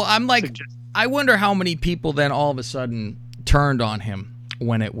 2. well, I'm like, I wonder how many people then all of a sudden turned on him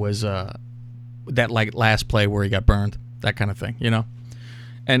when it was that like last play where he got burned, that kind of thing, you know?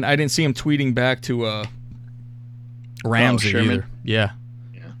 And I didn't see him tweeting back to Ramsey Sherman? either. Yeah.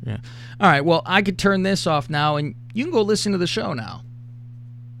 All right, well, I could turn this off now, and you can go listen to the show now.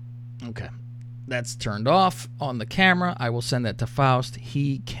 Okay. That's turned off on the camera. I will send that to Faust.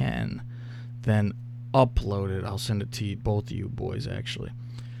 He can then upload it. I'll send it to you, both of you boys, actually.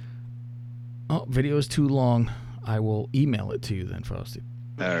 Oh, video is too long. I will email it to you then, Fausty.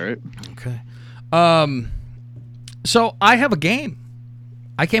 All right. Okay. So I have a game.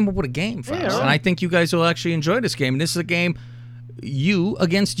 I came up with a game, Faust, Yeah, and I think you guys will actually enjoy this game. And this is a game, you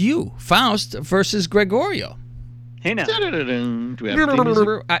against you, Faust versus Gregorio. Hey now. Do we have theme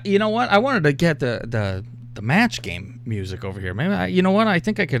music? You know what? I wanted to get the match game music over here. Maybe you know what? I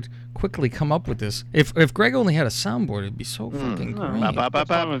think I could quickly come up with this. If Greg only had a soundboard, it'd be so fucking great. Bop, bop, bop,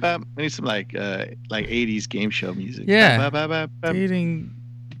 bop, bop. We need some like 80s game show music. Yeah. Bop, bop, bop, bop. Dating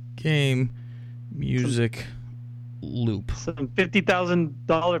game music loop. Some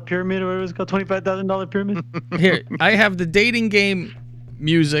 $50,000 pyramid, or whatever it's called, $25,000 pyramid. Here, I have the dating game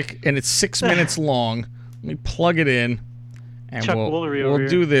music, and it's 6 minutes long. Let me plug it in, and Chuck Woolery over we'll here.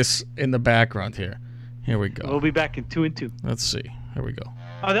 do this in the background here. Here we go. We'll be back in 2 and 2. Let's see. Here we go.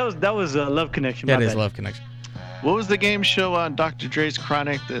 Oh, that was Love Connection. Yeah, my it is bad. Love Connection. What was the game show on Dr. Dre's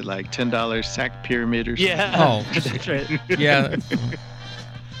Chronic? The like $10 sack pyramid or something? Yeah. Oh. That's right. Yeah.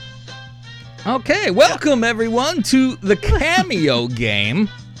 Okay, welcome everyone to the Cameo game,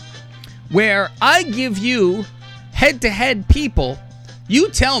 where I give you head-to-head people.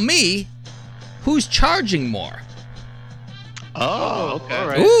 You tell me who's charging more. Oh, okay. all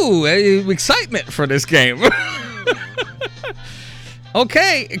right. Ooh, excitement for this game.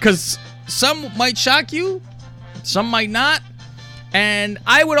 Okay, because some might shock you, some might not. And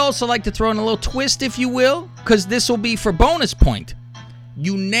I would also like to throw in a little twist, if you will, because this will be for bonus point.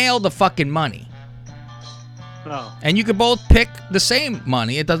 You nail the fucking money. Oh. And you can both pick the same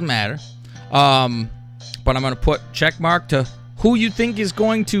money. It doesn't matter. But I'm going to put check mark to who you think is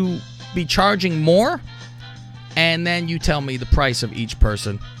going to be charging more. And then you tell me the price of each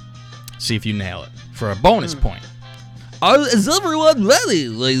person. See if you nail it for a bonus point. Is everyone ready,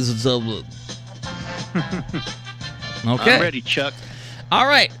 ladies and gentlemen? Okay. I'm ready, Chuck. All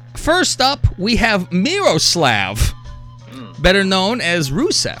right. First up, we have Miroslav, better known as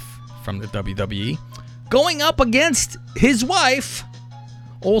Rusev from the WWE, going up against his wife,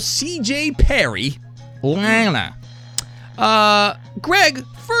 old CJ Perry, Lana. Greg,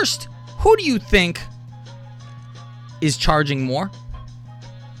 first, who do you think is charging more?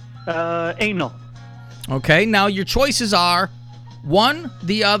 Anal. Okay, now your choices are one,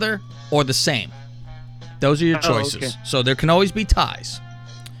 the other, or the same. Those are your choices. Okay. So there can always be ties.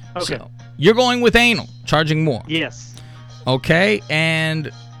 Okay. So you're going with anal, charging more. Yes. Okay, and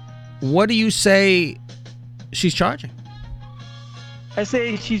what do you say she's charging? I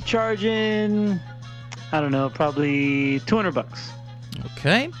say she's charging, I don't know, probably $200.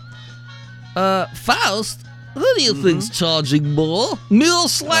 Okay. Faust, who do you think's charging more?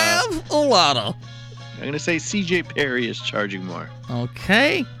 Miroslav or Lana? I'm going to say CJ Perry is charging more.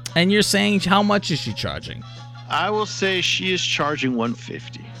 Okay. And you're saying how much is she charging? I will say she is charging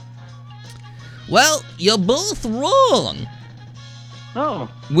 $150. Well, you're both wrong. Oh.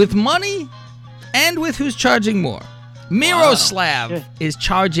 With money and with who's charging more. Miroslav Yeah. is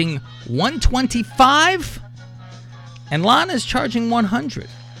charging $125 and Lana's charging $100.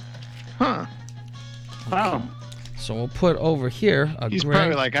 Huh. Wow. So we'll put over here a He's Greg.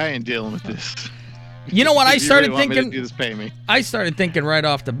 probably like, I ain't dealing with this. You know what I If you started really want me to thinking? do this, pay me. I started thinking right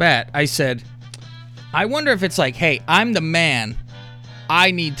off the bat. I said, I wonder if it's like, hey, I'm the man.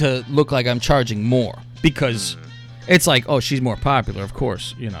 I need to look like I'm charging more because it's like, oh, she's more popular, of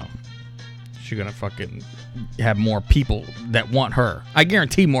course. You know, she's gonna fucking have more people that want her. I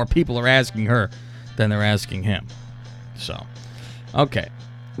guarantee more people are asking her than they're asking him. So, okay,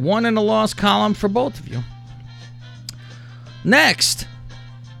 one in the lost column for both of you. Next,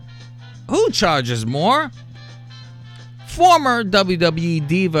 who charges more? Former WWE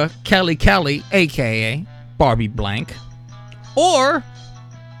diva Kelly Kelly, a.k.a. Barbie Blank, or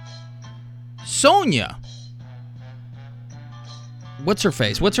Sonya. What's her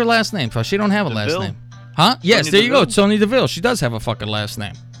face? What's her last name? She don't have a last Deville? name. Huh? Yes, Sonya there you go. Deville? Sonya Deville. She does have a fucking last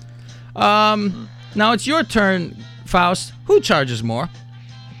name. Now it's your turn, Faust. Who charges more?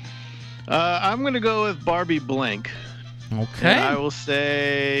 I'm going to go with Barbie Blank. Okay. And I will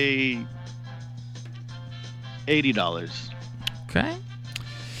say $80. Okay.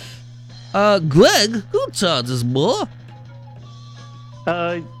 Greg, who charges more?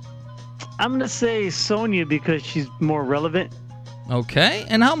 I'm gonna say Sonya because she's more relevant. Okay.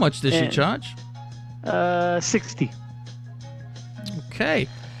 And how much does she And- charge? 60. Okay.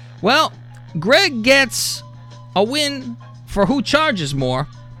 Well, Greg gets a win for who charges more.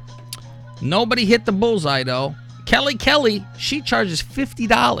 Nobody hit the bullseye, though. Kelly, she charges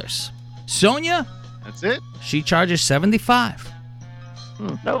 $50. Sonya, That's it? she charges $75.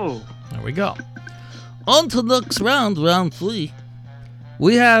 No. There we go. On to the next round, round 3.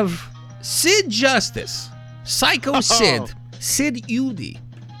 We have Sid Justice, Psycho Sid, Sid Udy,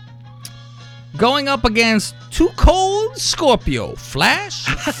 going up against Too Cold Scorpio, Flash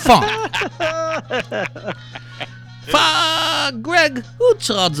Funk. Greg, who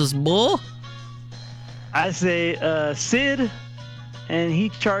charges more? I say Sid, and he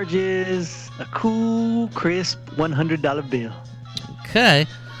charges a cool, crisp $100 bill. Okay.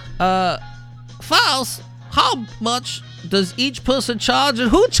 Faust, how much does each person charge and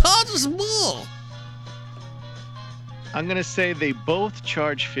who charges more? I'm going to say they both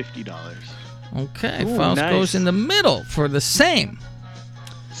charge $50. Okay, Ooh, Faust nice. goes in the middle for the same.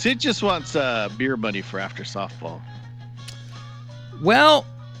 Sid just wants beer money for after softball. Well,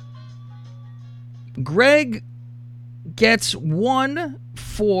 Greg gets one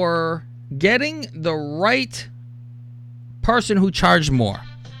for getting the right person who charged more.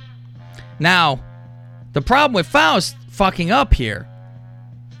 Now, the problem with Faust fucking up here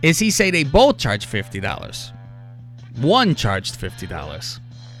is he say they both charge $50. One charged $50.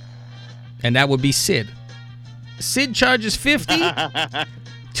 And that would be Sid. Sid charges $50.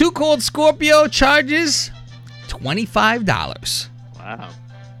 Too Cold Scorpio charges $25. Wow.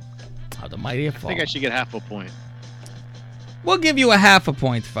 How the mighty have I fallen. think I should get half a point. We'll give you a half a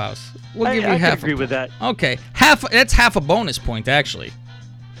point, Faust. We'll give you I half can agree a with that. Okay, that's half a bonus point actually,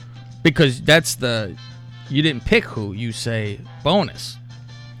 because that's the you didn't pick who, you say bonus,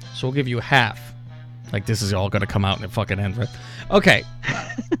 so we'll give you half. Like this is all gonna come out in the fucking end, right? Okay.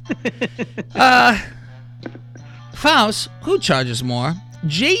 Faust, who charges more?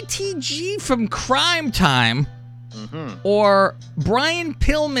 JTG from Crime Time or Brian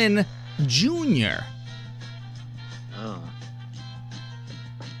Pillman Jr.? Oh.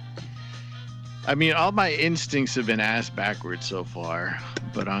 I mean, all my instincts have been ass backwards so far,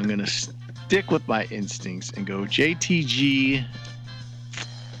 but I'm going to stick with my instincts and go JTG,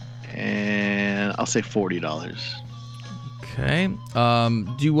 and I'll say $40. Okay.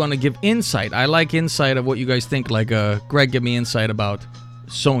 Do you want to give insight? I like insight of what you guys think. Like, Greg, give me insight about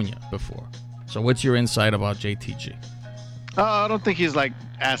Sonya before. So what's your insight about JTG? Oh, I don't think he's like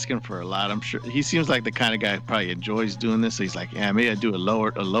asking for a lot. I'm sure he seems like the kind of guy who probably enjoys doing this. So he's like, yeah, maybe I do a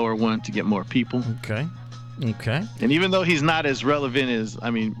lower one to get more people. Okay. Okay. And even though he's not as relevant as, I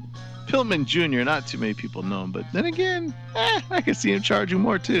mean, Pillman Jr., not too many people know him. But then again, I can see him charging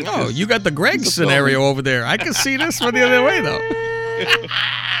more too. Oh, you got the Greg scenario over there. I can see this one the other way though.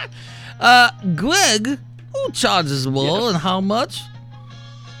 Greg, who charges more and how much?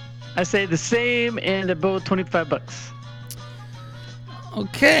 I say the same, and they're both $25.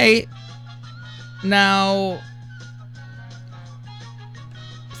 Okay. Now,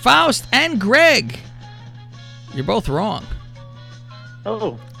 Faust and Greg, you're both wrong.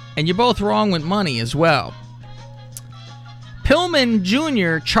 Oh. And you're both wrong with money as well. Pillman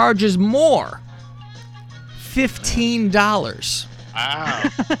Jr. charges more. $15. Wow.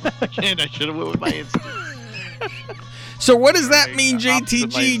 Again, I should have went with my instinct. So what does that mean Opposite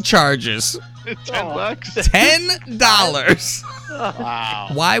JTG my- charges? $10. $10. Wow.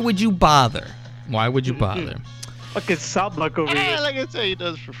 Why would you bother? Why would you bother? Fucking Sobluck over here. Like I say, he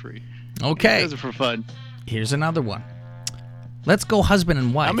does it for free. He Okay, does it for fun. here's another one. Let's go husband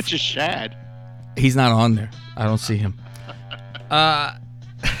and wife. How much is Shad? He's not on there. I don't see him.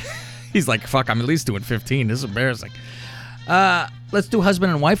 He's like, fuck, I'm at least doing 15. This is embarrassing. Let's do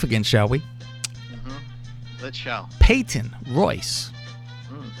husband and wife again, shall we? Let's shall. Peyton Royce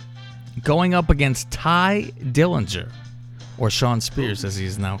going up against Ty Dillinger, or Sean Spears as he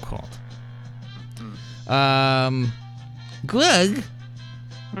is now called. Greg,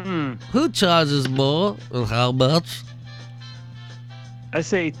 who charges more and how much? I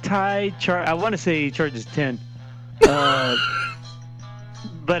say I want to say he charges 10.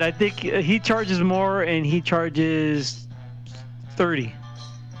 But I think he charges more, and he charges 30.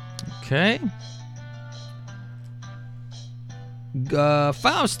 Okay.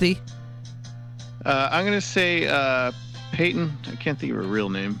 Fausty. I'm gonna say Peyton. I can't think of her real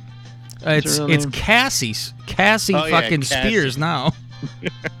name. It's her real name? Cassie Oh, yeah, fucking Cassie. Spears now.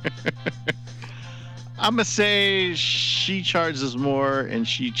 I'm gonna say she charges more, and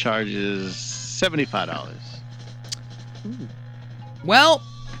she charges $75. Well,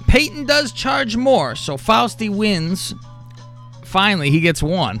 Peyton does charge more, so Fausty wins. Finally, he gets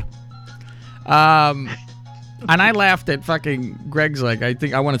one. And I laughed at fucking Greg's like, I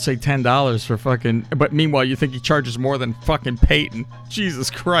think I want to say $10 for fucking, but meanwhile you think he charges more than fucking Peyton. Jesus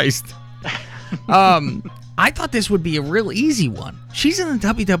Christ. I thought this would be a real easy one. She's in the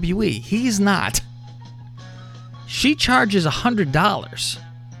WWE. He's not. She charges $100.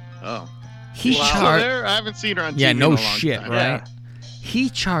 Oh. He Wow. charges. There? I haven't seen her on TV Yeah, in no a long shit, time. right? He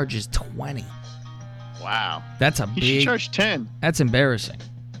charges 20. Wow. That's a He should big. charge 10. That's embarrassing.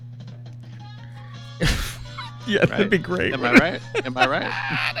 Yeah, that'd Right? be great. Am I right? Am I right?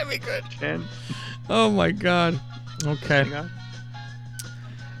 That'd be good. 10. Oh my God. Okay. Hang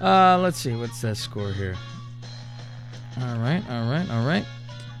on. Let's see. What's that score here? All right.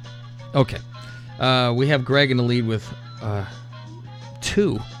 Okay. We have Greg in the lead with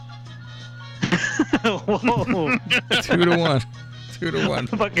 2. Whoa. 2-1. 2-1.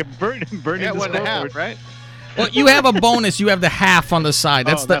 Fucking burning Yeah, the 1.5, scoreboard. right? Well, you have a bonus. You have the half on the side.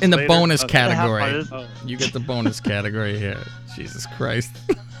 That's Oh, the that's in the later? bonus Okay. category. The half on You get the bonus category here. Jesus Christ.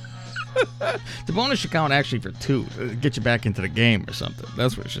 The bonus should count actually for 2. Get you back into the game or something.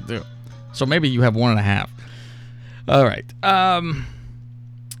 That's what it should do. So maybe you have 1.5. All right.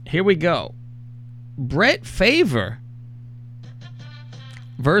 Here we go. Brett Favre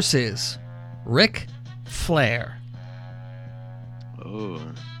versus Ric Flair. Oh.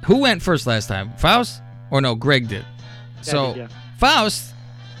 Who went first last time? Faust? Or no, Greg did. So, yeah. Faust,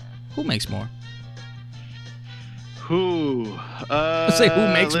 who makes more? Who? Let's say who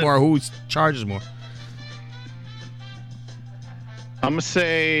makes more, who charges more. I'm gonna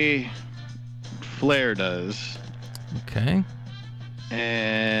say Flair does, Okay.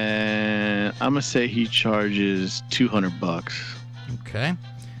 and I'm gonna say he charges $200. Okay.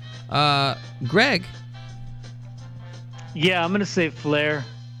 Greg. Yeah, I'm going to say Flair.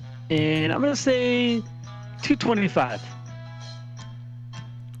 And I'm going to say 225.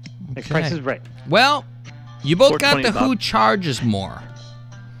 Like Okay. Price is Right. Well, you both got the 420, who Bob. charges more.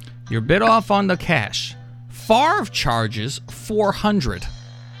 You're a bit off on the cash. Favre charges $400.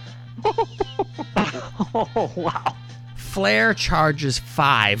 Oh, wow. Flair charges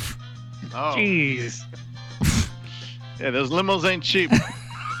 $5. Oh. Jeez. Yeah, those limos ain't cheap.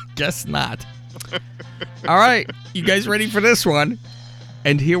 Guess not. All right, you guys ready for this one?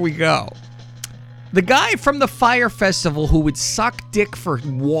 And here we go. The guy from the Fire Festival who would suck dick for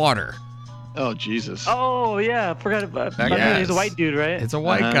water. Oh, Jesus. Oh, yeah. I forgot about That that. guy. He's a white dude, right? It's a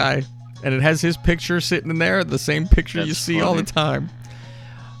white Uh-huh. guy. and it has his picture sitting in there, the same picture you That's see all the time.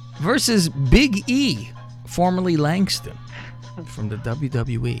 Versus Big E, formerly Langston, from the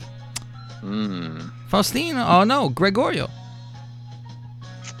WWE. Faustino, oh no, Gregorio.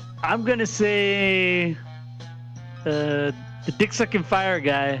 I'm gonna say the dick sucking fire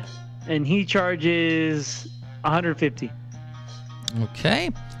guy, and he charges 150.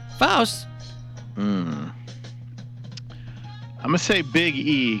 Okay, Faust. I'm gonna say Big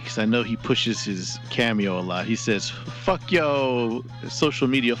E because I know he pushes his cameo a lot. He says, "Fuck yo, social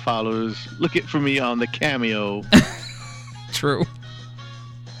media followers, look it for me on the cameo." True.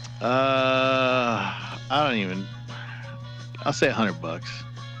 I don't even. I'll say $100.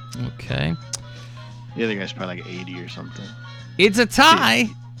 Okay, The other guy's probably like 80 or something. it's a tie.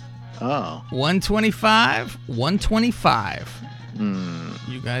 Oh. 125, 125.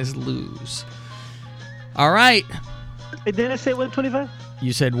 You guys lose. All right. Hey, didn't I say 125?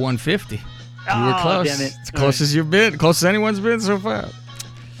 You said 150. You were Oh, close. damn it. It's close as you've been. Close as anyone's been so far.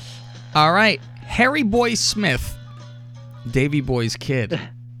 All right. Harry Boy Smith, Davy Boy's kid,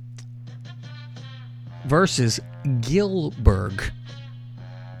 versus Gilberg.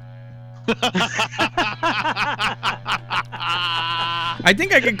 I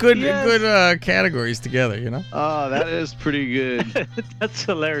think I could good categories together, you know? Oh, that is pretty good. That's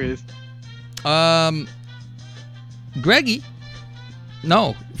hilarious. Greggy.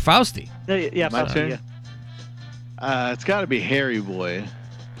 No, Fausti. Yeah, My Fausti, turn? yeah. It's got to be Harry Boy.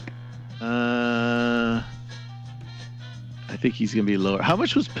 I think he's gonna be lower. How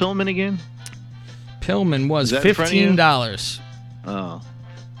much was Pillman again? Pillman was Is that in front of you? $15. Oh.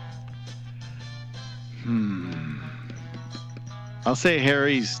 I'll say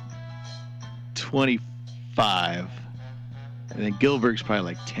Harry's 25, and then Gilbert's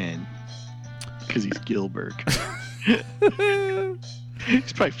probably like 10, because he's Gilbert. He's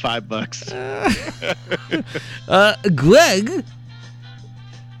probably $5. Greg.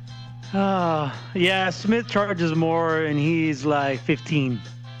 Yeah, Smith charges more, and he's like 15.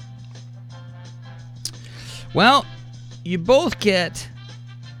 Well, you both get.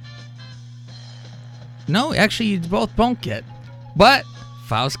 No, actually, you both don't get. But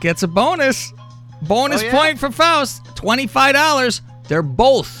Faust gets a bonus. Bonus point for Faust. $25. They're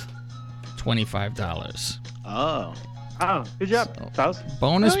both $25. Oh. Oh, good job, Faust.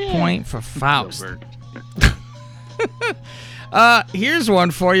 Bonus point for Faust. Here's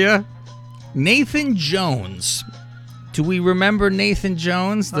one for you. Nathan Jones. Do we remember Nathan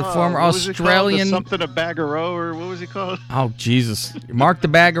Jones, the former what was it called? Australian? Something a bag of row, or what was he called? Oh, Jesus. Mark the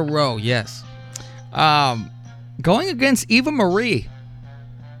bag of row, yes. Going against Eva Marie.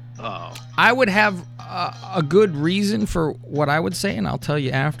 Oh. I would have a good reason for what I would say, and I'll tell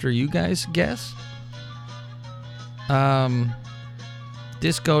you after you guys guess.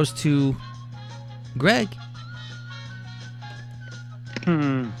 This goes to Greg.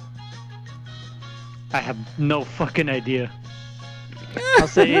 I have no fucking idea. I'll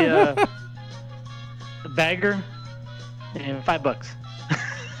say a bagger and $5.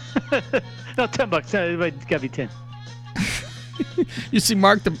 No, $10. It gotta be 10. You see,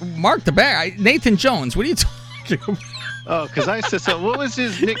 Mark the bag. Nathan Jones. What are you talking about? Oh, because I said so. What was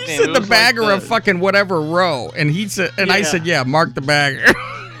his nickname? He said It the was bagger like of fucking whatever row, and he said, and I Yeah. said, yeah, Mark the bagger.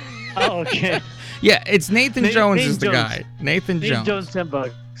 Oh, okay. Yeah, it's Nathan Jones Nathan is the Jones. guy. Nathan Jones. Jones,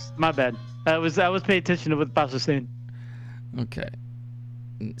 $10. My bad. I was paying attention to what Faust was saying. Okay.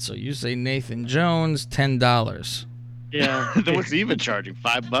 So you say Nathan Jones, $10. Yeah. What's he even charging?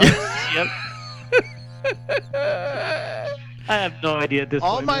 $5? Yep. I have no idea at this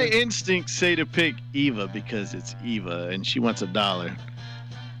All point. my man. instincts say to pick Eva because it's Eva and she wants $1.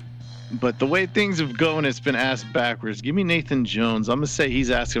 But the way things have gone, it's been asked backwards. Give me Nathan Jones. I'm gonna say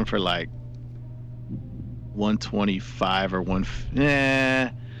he's asking for like 125 or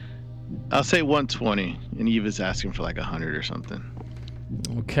I'll say 120, and Eva's asking for like 100 or something.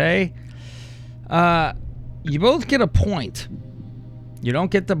 Okay. You both get a point. You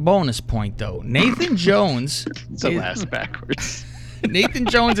don't get the bonus point though. Nathan Jones. It's a last backwards. Nathan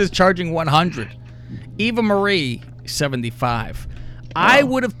Jones is charging 100. Eva Marie 75. I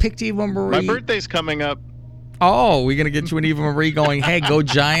would have picked Eva Marie. My birthday's coming up. Oh, we're gonna get you an Eva Marie going, hey, go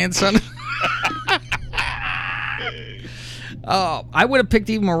Giants, son. Oh, I would have picked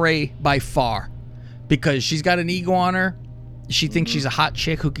Eva Marie by far because she's got an ego on her. She thinks she's a hot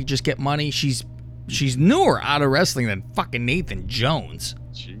chick who could just get money. She's newer out of wrestling than fucking Nathan Jones.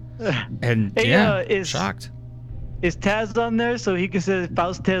 And Hey, yeah, shocked. Is Taz on there so he can say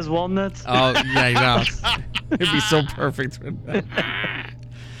Faust Taz Walnuts? Oh yeah, you know, it'd be so perfect.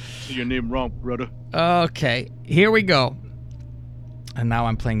 Your name wrong, brother. Okay, here we go. And now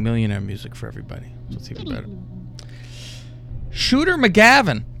I'm playing millionaire music for everybody. So it's even better. Shooter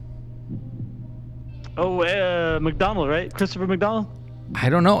McGavin. Oh, McDonald, right? Christopher McDonald? I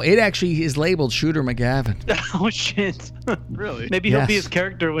don't know. It actually is labeled Shooter McGavin. Oh, shit. Really? Maybe he'll be Yes. his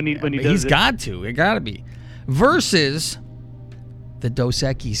character when he does He's it. got to. It got to be. Versus the Dos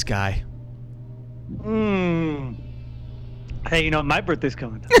Equis guy. Hey, my birthday's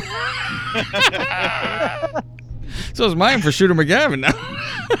coming. So is mine for Shooter McGavin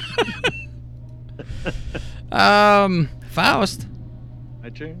now. Faust. My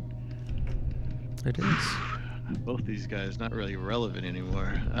turn. It is. Both these guys not really relevant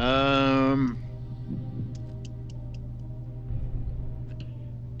anymore.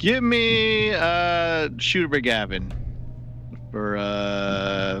 Give me Shooter McGavin for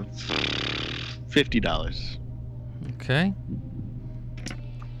 $50. Okay.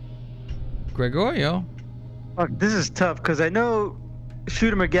 Gregorio. Fuck, this is tough because I know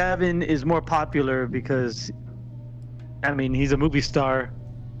Shooter McGavin is more popular because, he's a movie star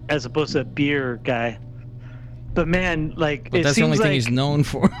as opposed to a beer guy. But man, But it that's the only seems thing he's known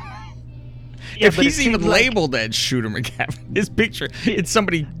for. Yeah, If but it he's even seems like- labeled as Shooter McGavin, his picture, it's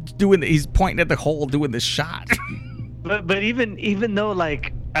somebody he's pointing at the hole doing this shot. But even though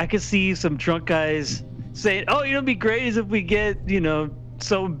I could see some drunk guys saying, "Oh, it'd be great is if we get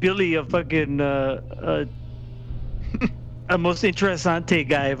so Billy a fucking a most interessante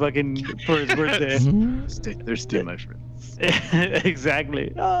guy fucking for his birthday." They're still my friends.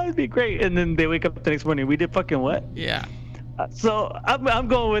 Exactly. Oh, it'd be great. And then they wake up the next morning. We did fucking what? Yeah. So I'm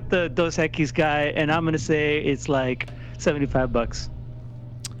going with the Dos Equis guy, and I'm gonna say it's like $75.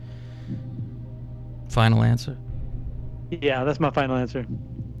 Final answer. Yeah, that's my final answer.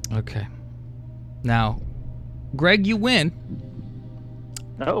 Okay. Now, Greg, you win.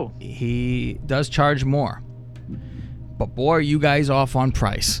 Oh, He does charge more. But boy, are you guys off on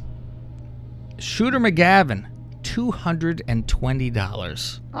price. Shooter McGavin,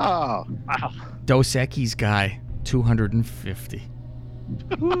 $220. Oh, wow. Dos Equis guy, $250.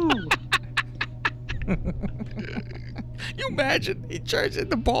 You imagine he charges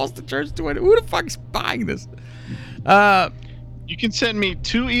the balls to charge 200. Who the fuck's buying this? you can send me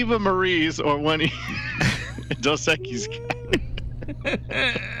 2 Eva Marie's or 1 Dos Equis.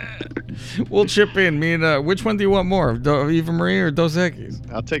 We'll chip in. Me and which one do you want more, Eva Marie or Dos Equis?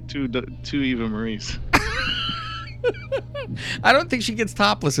 I'll take two Eva Marie's. I don't think she gets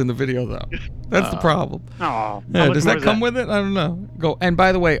topless in the video though. That's the problem. Oh, Yeah, does that come with it? I don't know. Go. And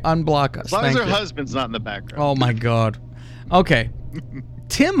by the way, unblock us. As long as Thank her you. husband's not in the background. Oh my God. Okay.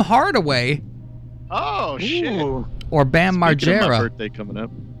 Tim Hardaway Oh shit! Ooh. or Bam Speaking of my Margera. birthday coming up.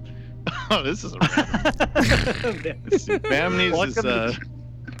 Oh, this is a Bam needs his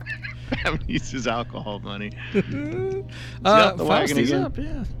Bam needs his alcohol money. up the wagon Fausti's again? up,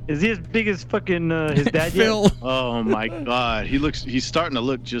 yeah. Is he as big as fucking his dad Phil. yet? Oh my God, he's starting to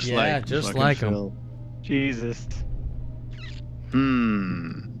look just Yeah, like just fucking like him. Phil. Jesus.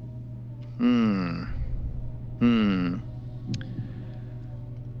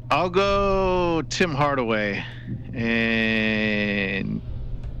 I'll go Tim Hardaway and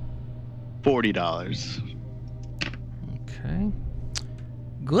 $40. Okay.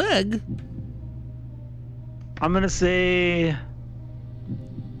 Greg. I'm gonna say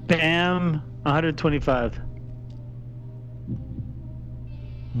Bam 125.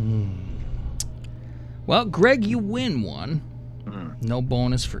 Well, Greg, you win one. No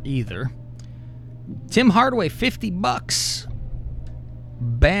bonus for either. Tim Hardaway, $50.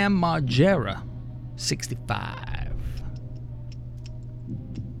 Bam Margera, $65.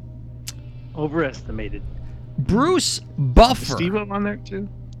 Overestimated. Bruce Buffer. Steve on there too?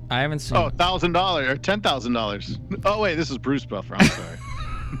 I haven't seen. Oh, $1,000 or $10,000. Oh wait, this is Bruce Buffer. I'm sorry.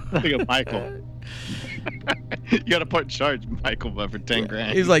 I think of Michael. You gotta put in charge Michael Buffer 10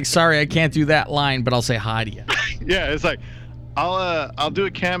 grand. He's like, sorry, I can't do that line, but I'll say hi to you. Yeah, it's like I'll do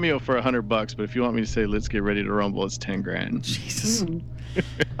a cameo for $100, but if you want me to say let's get ready to rumble, it's 10 grand. Jesus.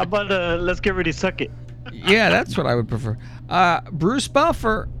 How about let's get ready, suck it. Yeah, that's what I would prefer. Bruce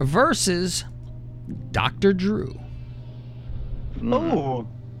Buffer versus Dr. Drew. Oh,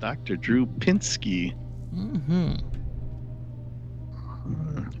 Dr. Drew Pinsky. Mm-hmm.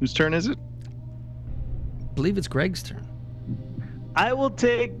 Whose turn is it? I believe it's Greg's turn. I will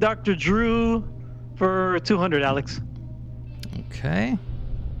take Dr. Drew for 200, Alex. Okay.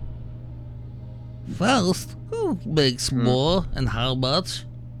 First, who makes more and how much?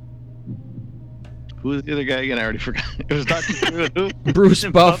 Who was the other guy again? I already forgot. It was Dr. Drew. Who? Bruce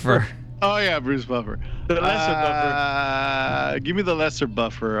Buffer. Oh yeah, Bruce Buffer. The lesser Buffer. Give me the lesser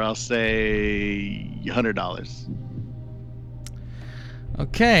Buffer. I'll say $100.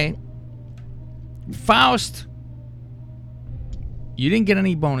 Okay. Faust, you didn't get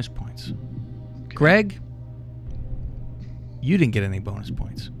any bonus points. Greg, you didn't get any bonus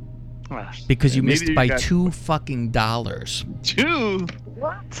points. Because you missed by $2. 2?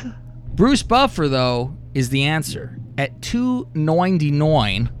 What? Bruce Buffer, though, is the answer. At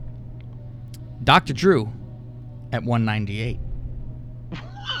 $2.99. Dr. Drew at $1.98.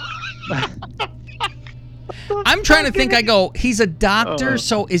 I'm trying to think. I go, he's a doctor,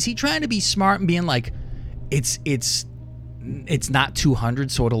 so is he trying to be smart and being like, it's not 200,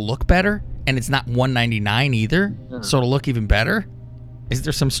 so it'll look better, and it's not 199 either, so it'll look even better? Is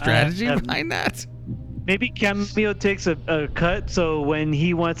there some strategy behind that? Maybe Cameo takes a cut, so when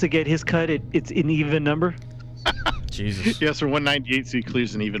he wants to get his cut, it's an even number. Jesus. Yes, for 198, so he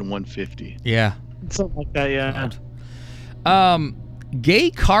clears an even 150. Yeah. Something like that, yeah.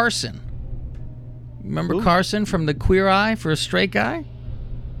 Gay Carson. Remember Carson from the Queer Eye for a Straight Guy?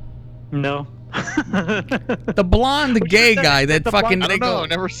 No. The blonde gay guy that fucking... I don't know. I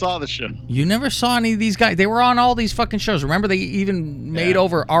never saw the show. You never saw any of these guys. They were on all these fucking shows. Remember, they even made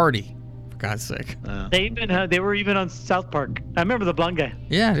over Artie. For God's sake. They were even on South Park. I remember the blonde guy.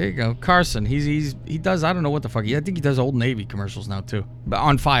 Yeah, there you go. Carson. He does, I don't know what the fuck. I think he does Old Navy commercials now, too. But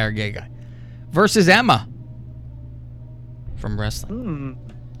on fire, gay guy. Versus Emma. From wrestling.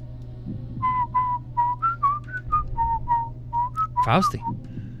 Fausty.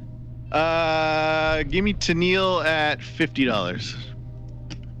 Give me Tennille at $50.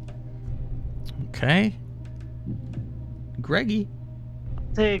 Okay. Greggy.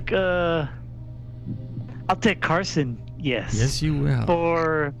 I'll take Carson. Yes. Yes, you will.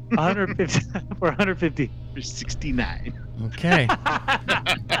 For 150. For 150. For 69. Okay. We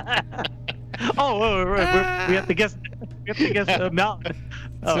have to guess. We have to guess the amount.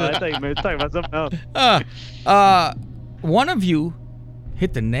 Oh, I thought you were talking about something else. One of you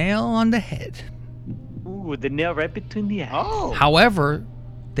hit the nail on the head. Ooh, the nail right between the eyes. Oh. However,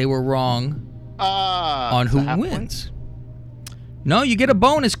 they were wrong on who wins. No, you get a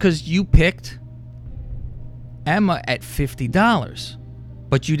bonus because you picked Emma at $50,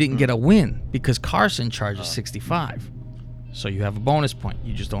 but you didn't get a win because Carson charges $65. So you have a bonus point.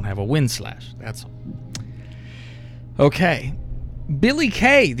 You just don't have a win slash. That's all. Okay. Billy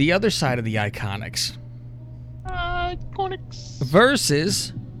Kay, the other side of the Iconics.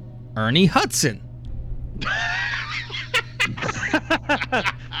 Versus Ernie Hudson.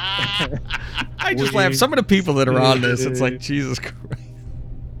 I just laugh. Some of the people that are on this, it's like, Jesus Christ.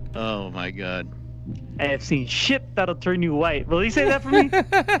 Oh, my God. I have seen shit that'll turn you white. Will he say that for me?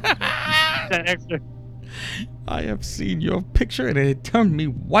 That extra. I have seen your picture and it turned me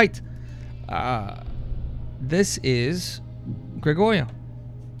white. This is Gregorio.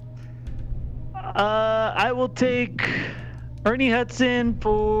 I will take Ernie Hudson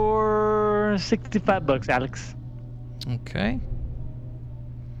for $65, Alex. Okay.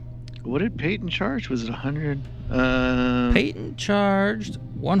 What did Peyton charge? Was it 100? Peyton charged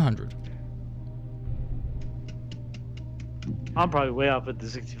 100. I'm probably way off at the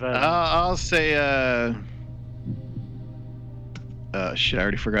 65. I'll say shit, I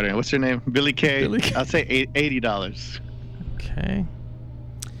already forgot it. What's her name? Billy Kay. I'll say $80. Okay.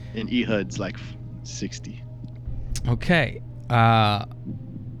 And Ehud's like 60. Okay.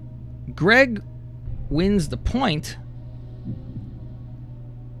 Greg wins the point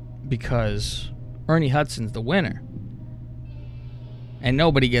because Ernie Hudson's the winner. And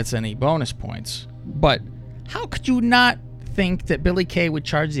nobody gets any bonus points. But how could you not think that Billy Kay would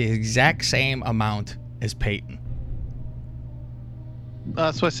charge the exact same amount as Peyton?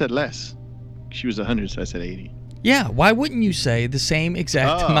 That's why I said less. She was 100, so I said 80. Yeah, why wouldn't you say the same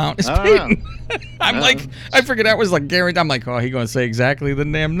exact amount as Peyton? I'm like, I figured that was like guaranteed. I'm like, oh, he going to say exactly the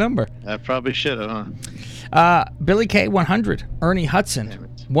damn number. I probably should have, huh? Billy Kay, 100. Ernie Hudson,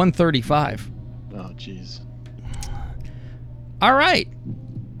 135. Oh, jeez. All right.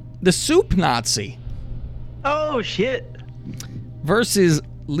 The Soup Nazi Oh, shit. versus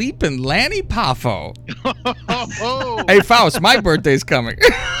Leapin' Lanny Poffo. Oh, Hey, Faust, my birthday's coming.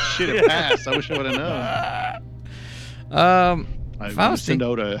 shit, it passed. I wish I would have known. I Faust, send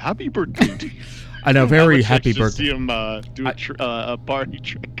out a happy birthday to you. I know, very I wish I happy could birthday. see him do a party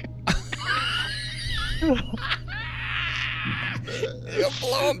trick. He'll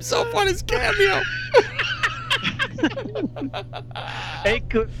blow himself on his cameo. Hey,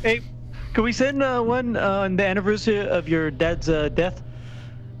 could we send one on the anniversary of your dad's death?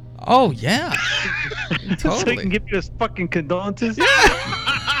 Oh, yeah. So he Totally. can give you his fucking condolences?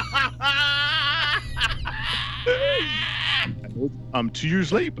 I'm 2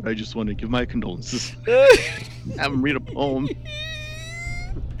 years late, but I just want to give my condolences. Have him read a poem.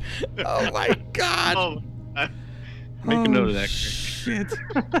 Oh my God. Oh, make a note of that. Shit.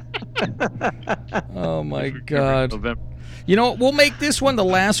 Oh my God. November. You know what? We'll make this one the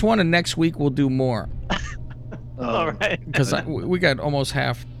last one, and next week we'll do more. All right. Because we got almost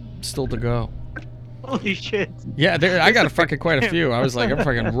half still to go. Holy shit. Yeah, I got quite a few. I was like, I'm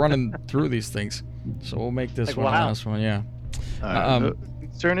fucking running through these things. So we'll make this one the last one, yeah. Whose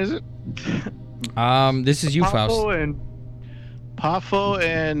turn is it? This is you, Faust. Pafo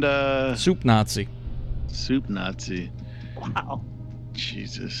and Soup Nazi. Soup Nazi. Wow.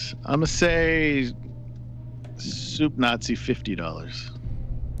 Jesus. I'm going to say Soup Nazi $50.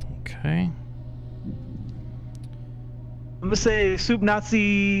 Okay. I'm gonna say Soup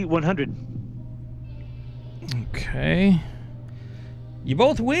Nazi 100. Okay. You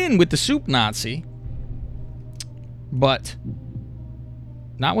both win with the Soup Nazi, but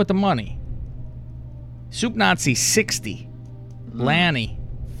not with the money. Soup Nazi 60. Lanny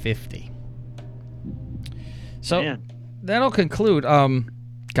 50. So Man. that'll conclude.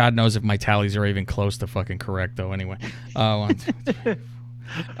 God knows if my tallies are even close to fucking correct though. Anyway, 1, 2,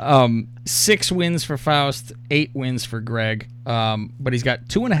 3, 6 wins for Faust, 8 wins for Greg. But he's got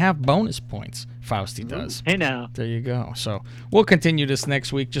 2.5 bonus points. Fausty does. Hey now. There you go. So we'll continue this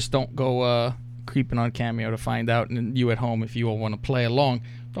next week. Just don't go creeping on Cameo to find out. And you at home, if you all want to play along,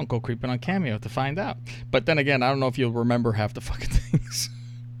 don't go creeping on Cameo to find out. But then again, I don't know if you'll remember half the fucking things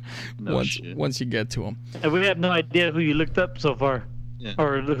once you get to them. And we have no idea who you looked up so far. Yeah.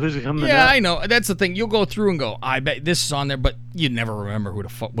 Or who's coming Yeah, up. I know. That's the thing. You'll go through and go, I bet this is on there, but you never remember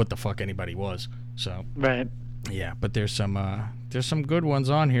what the fuck anybody was. So Right. yeah, but there's some good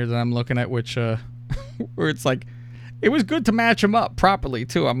ones on here that I'm looking at, which where it's like, it was good to match them up properly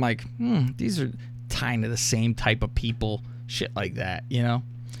too. I'm like, these are kind of the same type of people, shit like that, you know.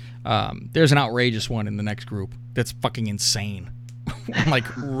 There's an outrageous one in the next group that's fucking insane. I'm like,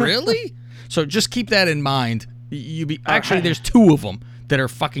 really? So just keep that in mind. There's 2 of them that are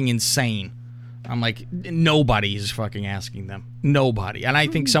fucking insane. I'm like, nobody is fucking asking them. Nobody. And I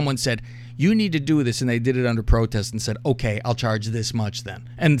think someone said, you need to do this, and they did it under protest and said, okay, I'll charge this much then.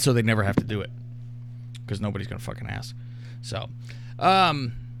 And so they never have to do it because nobody's going to fucking ask. So,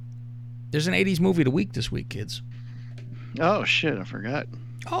 there's an 80s movie of the week this week, kids. Oh, shit. I forgot.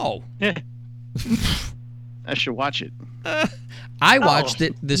 Oh. Yeah. I should watch it. I watched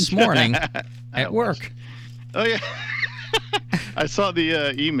it this morning at work. Oh, yeah. I saw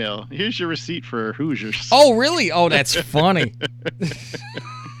the email. Here's your receipt for Hoosiers. Oh, really? Oh, that's funny.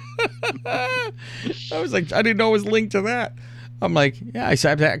 I was like, I didn't know it was linked to that. I'm like, yeah, I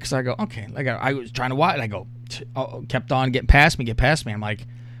said that because I go, okay. Like I was trying to watch it. I go, kept on getting past me. I'm like,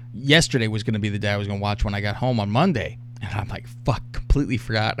 yesterday was going to be the day I was going to watch when I got home on Monday. And I'm like, fuck, completely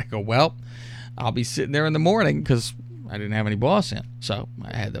forgot. I go, well, I'll be sitting there in the morning because I didn't have any boss in. So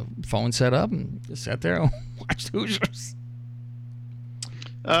I had the phone set up and just sat there and watched Hoosiers.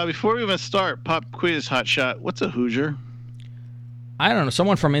 Before we even start, pop quiz, hot shot. What's a Hoosier? I don't know.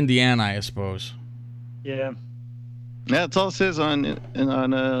 Someone from Indiana, I suppose. Yeah. Yeah, that's all it says on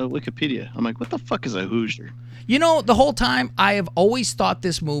Wikipedia. I'm like, what the fuck is a Hoosier? You know, the whole time I have always thought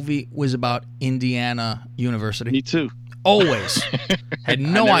this movie was about Indiana University. Me too. Always. Had no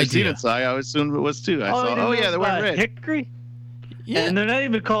I've never idea. seen it, so I assumed it was too. I thought, oh yeah, they went red. Hickory? Yeah. And they're not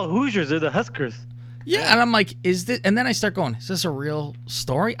even called Hoosiers, they're the Huskers. Yeah, and I'm like, is this? And then I start going, is this a real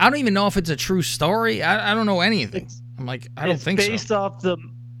story? I don't even know if it's a true story. I don't know anything. I'm like, I don't think so. It's based off the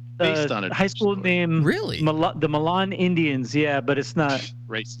Based on a high school story. name. Really? The Milan Indians, yeah, but it's not.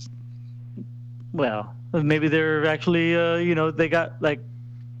 Racist. Well, maybe they're actually, they got like,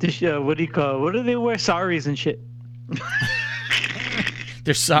 this, what do they wear? Saris and shit.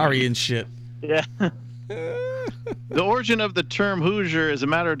 They're sorry and shit. Yeah. The origin of the term Hoosier is a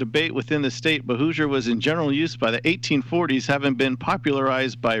matter of debate within the state, but Hoosier was in general use by the 1840s, having been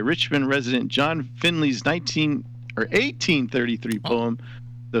popularized by Richmond resident John Finley's 1833 poem,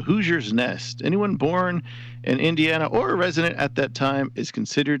 The Hoosier's Nest. Anyone born in Indiana or a resident at that time is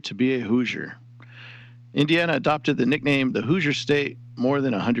considered to be a Hoosier. Indiana adopted the nickname the Hoosier State more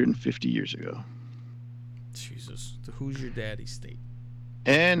than 150 years ago. Jesus, the Hoosier Daddy State.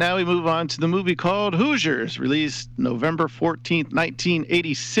 And now we move on to the movie called Hoosiers, released November 14th,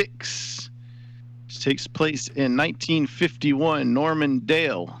 1986. Which takes place in 1951. Norman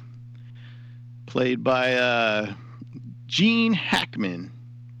Dale, played by Gene Hackman,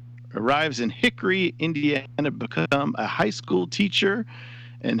 arrives in Hickory, Indiana, to become a high school teacher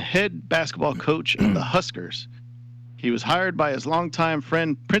and head basketball coach of the Huskers. He was hired by his longtime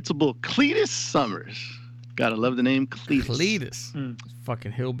friend, Principal Cletus Summers. Gotta love the name Cletus.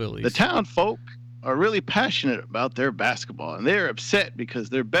 Fucking hillbillies. The town folk are really passionate about their basketball, and they're upset because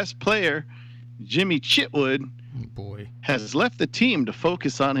their best player, Jimmy Chitwood, Boy. has left the team to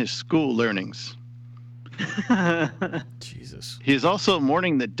focus on his school learnings. Jesus. He is also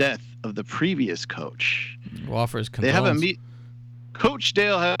mourning the death of the previous coach. Offers They have a condolences. Coach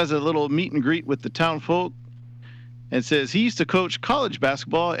Dale has a little meet and greet with the town folk and says he used to coach college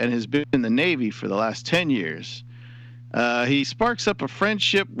basketball and has been in the Navy for the last 10 years. He sparks up a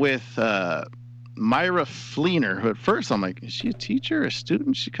friendship with Myra Fleener, who at first I'm like, is she a teacher or a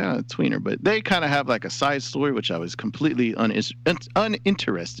student? She kind of a tweener, but they kind of have like a side story, which I was completely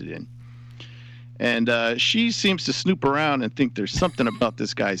uninterested in. And she seems to snoop around and think there's something about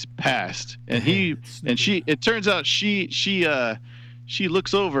this guy's past. And it turns out she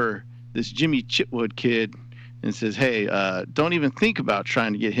looks over this Jimmy Chitwood kid and says, hey, don't even think about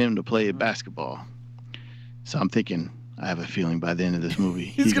trying to get him to play basketball. So I'm thinking, I have a feeling by the end of this movie,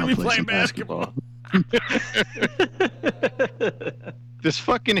 He's gonna be play playing some basketball. This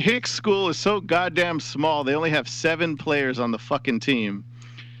fucking Hicks school is so goddamn small. They only have 7 players on the fucking team.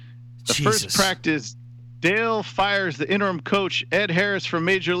 The Jesus. first practice, Dale fires the interim coach, Ed Harris from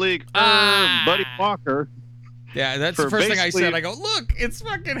Major League, Buddy Walker. Yeah, that's for the first thing I basically- said. I go, look, it's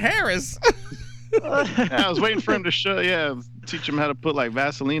fucking Harris. I was waiting for him to teach him how to put like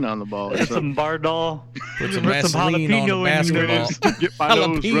Vaseline on the ball. Or Some something. Bardol. Put some Put Vaseline on the jalapeno in basketball. Get my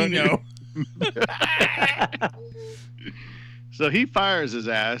nose running. Jalapeno. So he fires his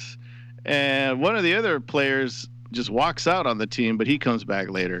ass, and one of the other players just walks out on the team, but he comes back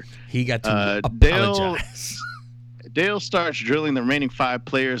later. He got to Dale- apologize. Dale starts drilling the remaining 5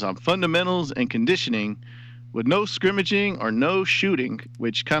 players on fundamentals and conditioning with no scrimmaging or no shooting,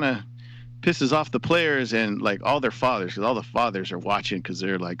 which kind of pisses off the players and like all their fathers, because all the fathers are watching because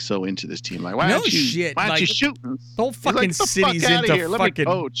they're like so into this team. Like, why No aren't you, shit, why aren't you like, shooting? The whole fucking "Get the fuck city's outta into here. Let me fucking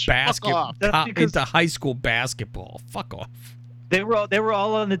coach. Fuck basketball, off." That's because- into high school basketball. Fuck off. They were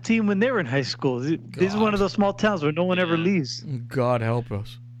all on the team when they were in high school. This is one of those small towns where no one ever leaves. God help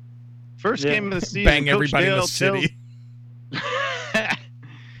us. First Yeah. game of the season, Bang Coach everybody in Dale the city.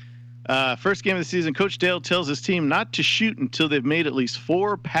 First game of the season, Coach Dale tells his team not to shoot until they've made at least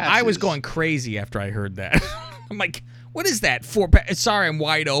 4 passes. I was going crazy after I heard that. I'm like, what is that? Sorry, I'm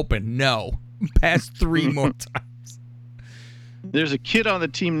wide open. No. Pass 3 more times. There's a kid on the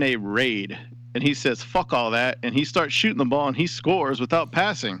team named Raid, and he says, fuck all that, and he starts shooting the ball, and he scores without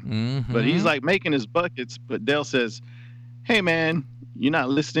passing. Mm-hmm. But he's like making his buckets, but Dale says, hey, man, you're not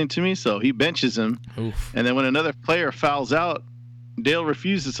listening to me, so he benches him. Oof. And then when another player fouls out, Dale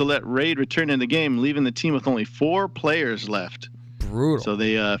refuses to let Raid return in the game, leaving the team with only 4 players left. Brutal. So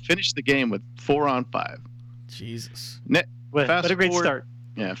they finished the game with 4-on-5. Jesus. What a great start.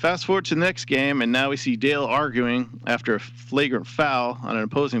 Yeah, fast forward to the next game, and now we see Dale arguing after a flagrant foul on an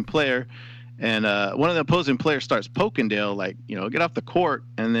opposing player. And one of the opposing players starts poking Dale, like, get off the court.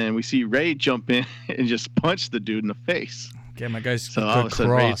 And then we see Ray jump in and just punch the dude in the face. Okay, my guy's So good all of a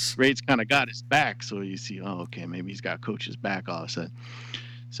sudden, cross. Raid's kind of got his back. So you see, oh, okay, maybe he's got coach's back all of a sudden.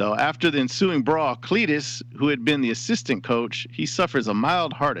 So after the ensuing brawl, Cletus, who had been the assistant coach, he suffers a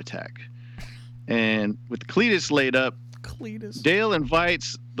mild heart attack. And with Cletus laid up, Cletus. Dale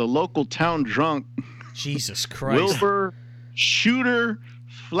invites the local town drunk, Jesus Christ. Wilbur Shooter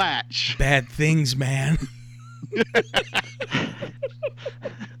Flatch. Bad things, man.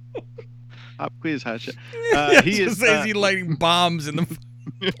 Hop quiz, hot shot. He says he's lighting bombs in the.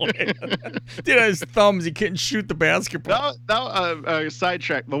 Dude, on his thumbs, he couldn't shoot the basketball.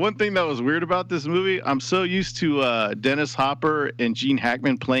 Sidetrack. But one thing that was weird about this movie, I'm so used to Dennis Hopper and Gene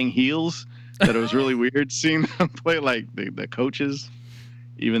Hackman playing heels that it was really weird seeing them play like the coaches.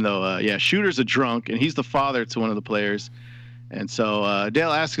 Even though, Shooter's a drunk and he's the father to one of the players, and so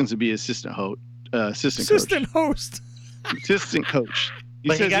Dale asks him to be assistant coach. Assistant host. Assistant coach. He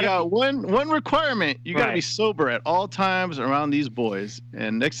But he says, gotta- one requirement. You got to be Right. sober at all times around these boys.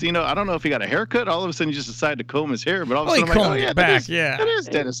 And next thing you know, I don't know if he got a haircut. All of a sudden, he just decided to comb his hair. But all of a Oh, he sudden, I'm like, combed it that back, is- yeah. That is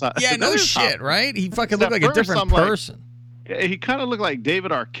Dennis Hopper. Yeah, That no is shit, Hopper. right? He fucking At looked like a first, different I'm like- person. Yeah, he kind of looked like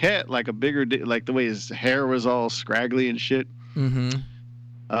David Arquette, like a bigger, like the way his hair was all scraggly and shit. Mm-hmm.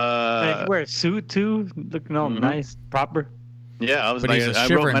 Like, wear a suit too, looking all Mhm. nice, proper. Yeah, I was But like, he's a I wrote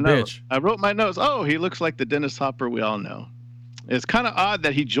shivering my notes. bitch. I wrote my notes. Oh, he looks like the Dennis Hopper we all know. It's kind of odd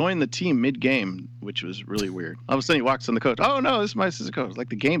that he joined the team mid-game, which was really weird. All of a sudden, he walks on the coach. Oh no, this is my assistant coach. Like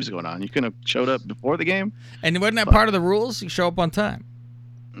the game's going on. You couldn't have showed up before the game. And wasn't that part of the rules? You show up on time.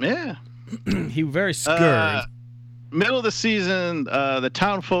 Yeah. He was very scurried. Middle of the season, the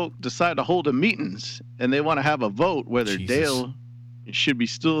town folk decide to hold a meetings, and they want to have a vote whether Jesus. Dale should be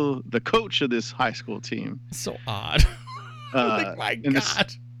still the coach of this high school team. So odd. Like, my and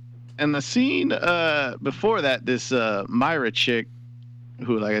God. And the scene before that, this Myra chick,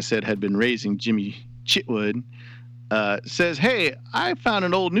 who, like I said, had been raising Jimmy Chitwood, says, "Hey, I found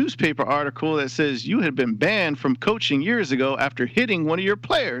an old newspaper article that says you had been banned from coaching years ago after hitting one of your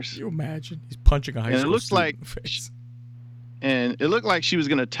players." Can you imagine? He's punching a high school student in the face. And it looked like she was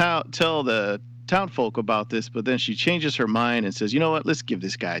going to tell the townfolk about this, but then she changes her mind and says, "You know what? Let's give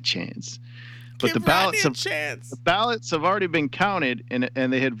this guy a chance." But the ballots have already been counted,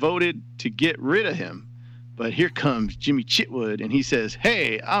 and they had voted to get rid of him. But here comes Jimmy Chitwood, and he says,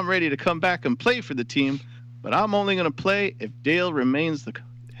 "Hey, I'm ready to come back and play for the team, but I'm only going to play if Dale remains the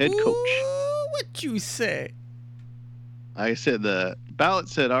head coach." Ooh, what you say? Like I said, the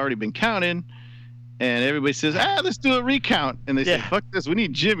ballots had already been counted, and everybody says, let's do a recount. And they say, fuck this, we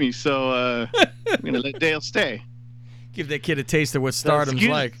need Jimmy, so we're going to let Dale stay. Give that kid a taste of what stardom's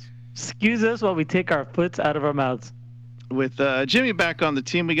like. Excuse us while we take our foots out of our mouths. With Jimmy back on the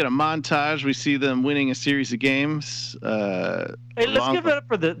team, we get a montage. We see them winning a series of games. Hey, let's give it up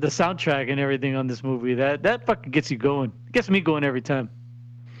for the soundtrack and everything on this movie. That fucking gets you going. Gets me going every time.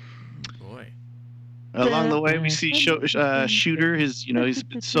 Boy. Along the way, we see Shooter. He's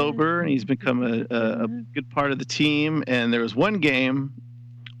been sober and he's become a good part of the team. And there was one game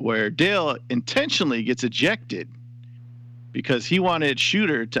where Dale intentionally gets ejected because he wanted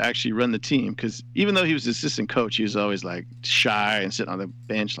Shooter to actually run the team. Because even though he was assistant coach, he was always like shy and sitting on the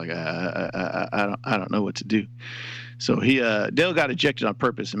bench like I don't know what to do. So Dale got ejected on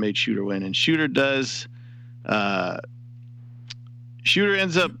purpose and made Shooter win. And Shooter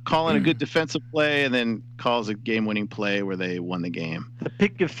ends up calling a good defensive play and then calls a game-winning play where they won the game. The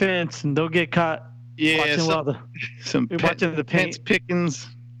picket fence and don't get caught. Yeah, some watching the paint pickings.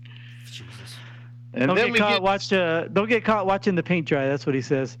 And don't get caught watching the paint dry. That's what he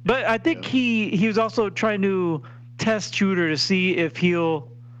says. But I think he was also trying to test Shooter to see if he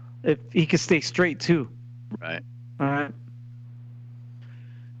could stay straight too. Right. All right.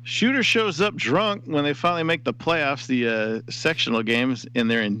 Shooter shows up drunk when they finally make the playoffs, the sectional games, and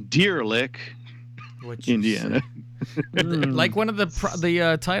they're in Deer Lick, Indiana. Like one of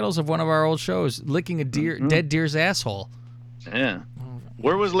the titles of one of our old shows, licking a dead deer's asshole. Yeah.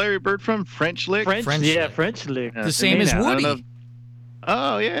 Where was Larry Bird from? French Lick? French Lick. The same as Woody.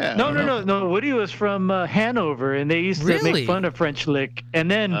 Oh, yeah. No. Woody was from Hanover, and they used to make fun of French Lick. And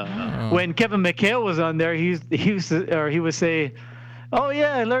then when Kevin McHale was on there, he would say, "Oh,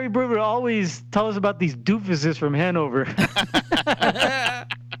 yeah, Larry Bird would always tell us about these doofuses from Hanover."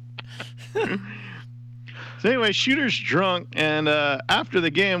 So anyway, Shooter's drunk, and after the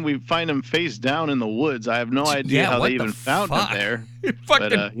game, we find him face down in the woods. I have no idea how they even found him there,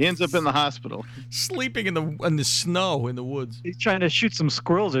 but he ends up in the hospital. Sleeping in the snow in the woods. He's trying to shoot some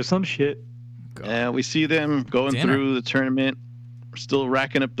squirrels or some shit. And we see them going through the tournament, still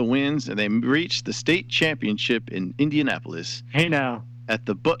racking up the wins, and they reach the state championship in Indianapolis. Hey now. At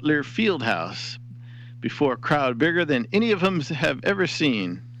the Butler Fieldhouse, before a crowd bigger than any of them have ever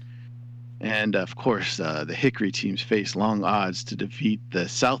seen. And, of course, the Hickory teams face long odds to defeat the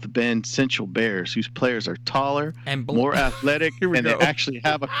South Bend Central Bears, whose players are taller, and more athletic, and they actually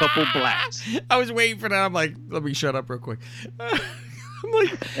have a couple blacks. I was waiting for that. I'm like, let me shut up real quick. I'm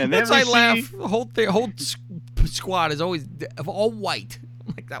like, and that's why I laugh. The whole squad is always all white.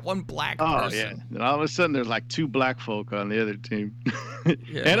 Like that one black person. Oh, yeah. And all of a sudden, there's like two black folk on the other team.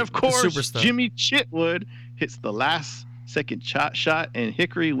 And, of course, Jimmy Chitwood hits the last second shot, and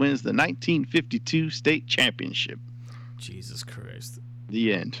Hickory wins the 1952 state championship. Jesus Christ.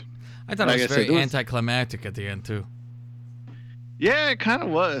 The end. I thought it was very anticlimactic at the end, too. Yeah, it kind of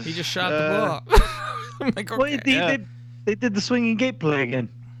was. He just shot the ball. I'm like, okay. Well, they did the swinging gate play again.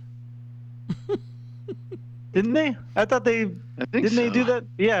 Didn't they? I thought they didn't they do that?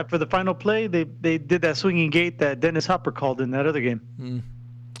 Yeah, for the final play, they did that swinging gate that Dennis Hopper called in that other game.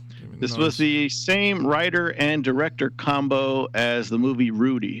 This was the same writer and director combo as the movie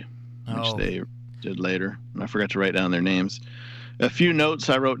Rudy, which they did later. And I forgot to write down their names. A few notes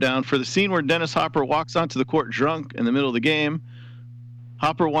I wrote down. For the scene where Dennis Hopper walks onto the court drunk in the middle of the game,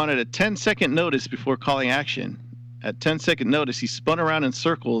 Hopper wanted a 10-second notice before calling action. At 10-second notice, he spun around in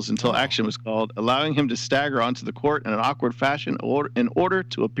circles until action was called, allowing him to stagger onto the court in an awkward fashion in order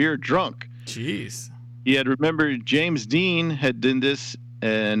to appear drunk. Jeez. He had remembered James Dean had done this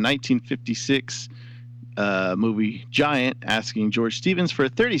in 1956 movie Giant, asking George Stevens for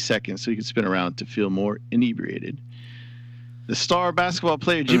 30 seconds so he could spin around to feel more inebriated. The star basketball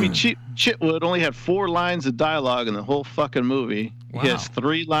player Jimmy Chitwood only had 4 lines of dialogue in the whole fucking movie. Wow. He has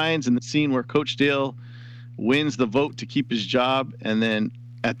 3 lines in the scene where Coach Dale wins the vote to keep his job, and then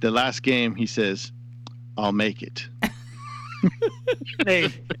at the last game he says, "I'll make it." Hey,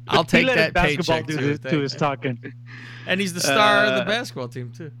 I'll take he let that his basketball paycheck, too. do his talking. And he's the star of the basketball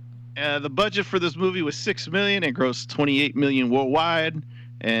team too. The budget for this movie was $6 million and grossed $28 million worldwide.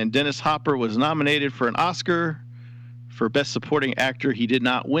 And Dennis Hopper was nominated for an Oscar for Best Supporting Actor. He did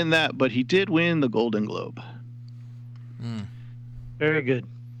not win that, but he did win the Golden Globe. Very good.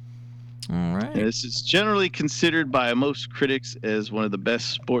 All right. And this is generally considered by most critics as one of the best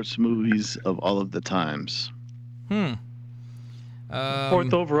sports movies of all of the times. Fourth I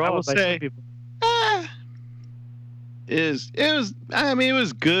overall. will by say- some people. It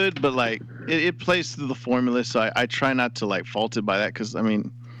was good, but like it plays through the formula, so I try not to like fault it by that, because I mean,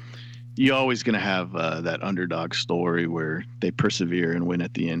 you're always gonna have that underdog story where they persevere and win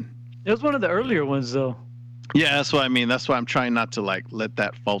at the end. It was one of the earlier ones, though. Yeah, that's what I mean. That's why I'm trying not to like let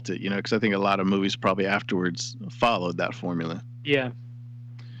that fault it, because I think a lot of movies probably afterwards followed that formula. Yeah.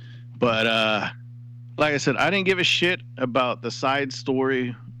 But like I said, I didn't give a shit about the side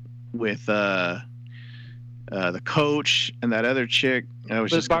story with the coach and that other chick. I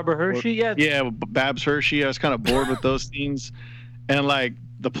was With just Barbara Hershey, yeah. Yeah, Babs Hershey. I was kind of bored with those scenes, and like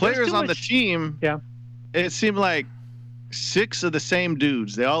the players too on the much- team. Yeah. It seemed like 6 of the same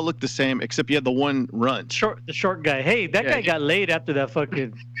dudes. They all looked the same, except you had the one runt. The short guy. Hey, that Yeah. guy got laid after that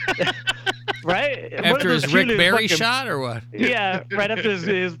fucking. Right? One of After those his Rick cheerleaders Barry fucking- shot or what? Yeah, right after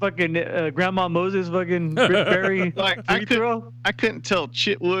his fucking Grandma Moses fucking Rick Barry Like free throw. I couldn't tell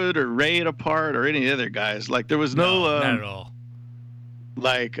Chitwood or Raid apart or any of the other guys. Like there was no, not at all.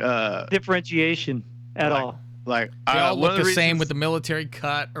 like Differentiation at like- all. like They all one look of the same reasons- with the military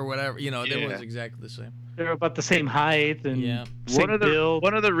cut or whatever. They Yeah. was exactly the same. They're about the same height and Yeah. same build.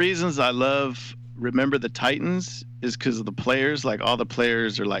 One of the reasons I love Remember the Titans is because of the players. Like all the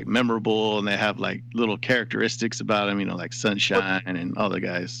players are like memorable and they have like little characteristics about them, like Sunshine and all the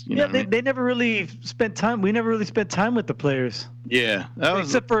guys. You know what I mean? they never really spent time. We never really spent time with the players, Yeah, that was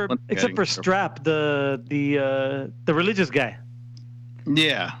except for one thing I didn't- Strap, the religious guy.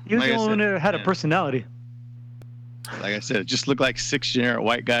 Yeah, He was like the I only one said, that had a yeah. personality. Like I said, it just looked like 6 generic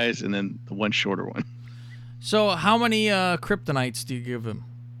white guys and then the one shorter one. So how many kryptonites do you give him?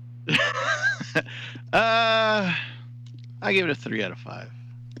 I give it a 3 out of 5.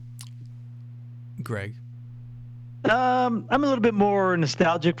 Greg? I'm a little bit more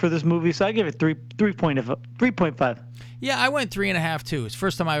nostalgic for this movie, so I give it 3.5. Yeah, I went 3.5 too. It's the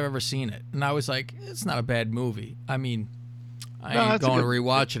first time I've ever seen it, and I was like, it's not a bad movie. I mean, I No, ain't that's a going to good-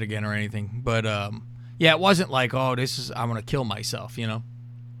 rewatch it again or anything, but yeah, it wasn't like, oh, I'm gonna kill myself.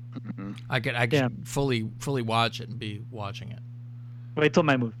 I could Yeah. fully watch it and be watching it. Wait till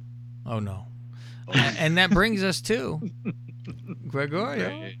my move. Oh no. And that brings us to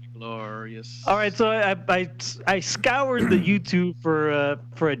Gregorio. Glorious. All right, so I scoured the YouTube for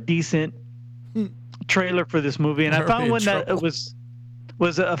a decent trailer for this movie, and I We're found in one that trouble.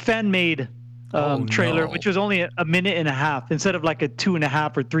 was a fan made Oh, trailer, no. which was only a minute and a half instead of like a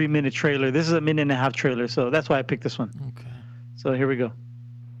 2.5 or 3 minute trailer. This is a minute and a half trailer, so that's why I picked this one. Okay. So here we go.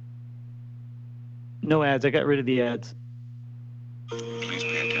 No ads. I got rid of the ads. Please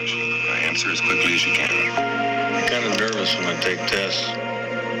pay attention. Answer as quickly as you can. I'm kind of nervous when I take tests.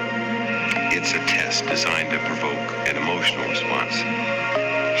 It's a test designed to provoke an emotional response.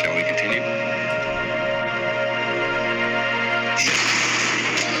 Shall we continue?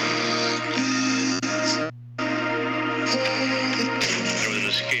 There was an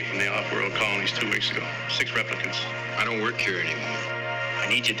escape from the off-world colonies 2 weeks ago. 6 replicants. I don't work here anymore. I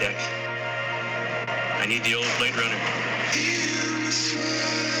need you, Dex. I need the old Blade Runner.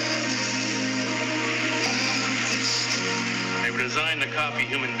 They were designed to copy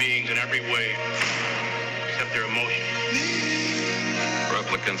human beings in every way, except their emotions.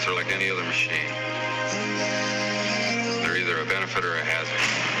 Replicants are like any other machine. They're either a benefit or a hazard.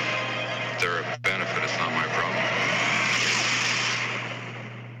 If they're a benefit, it's not my problem.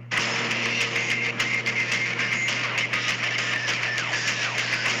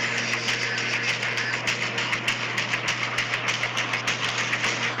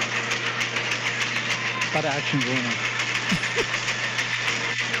 A lot of action going on.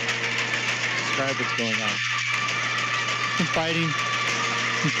 Describe what's going on. Some fighting,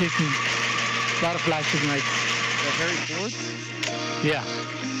 some kissing, a lot of flashing lights. Harry Ford? Yeah.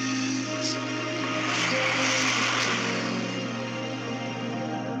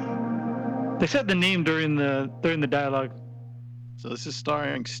 They said the name during the dialogue. So this is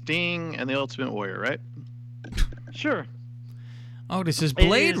starring Sting and the Ultimate Warrior, right? Sure, Oh, this is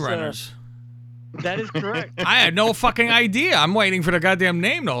Blade is, Runners. that is correct. I had no fucking idea. I'm waiting for the goddamn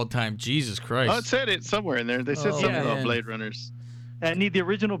name the whole time. Jesus Christ. Oh, it said it somewhere in there. They said Oh, something man. about Blade Runners. I need the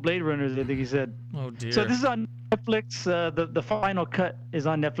original Blade Runners, I think he said. Oh dear. So this is on Netflix. The final cut is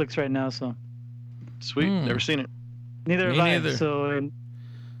on Netflix right now. So Sweet. Never seen it. neither Me have I. neither. So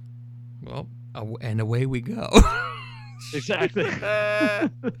Well, and away we go. exactly.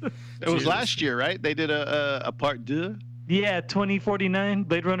 It was last year, right? They did a part 2. Yeah, 2049,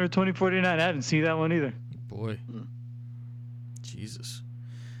 Blade Runner 2049. I haven't seen that one either. Boy. Jesus.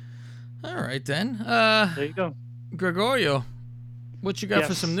 All right then. There you go. Gregorio, what you got for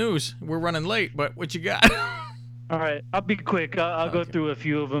Yes. some news? We're running late, but what you got? All right, I'll be quick. I'll go through a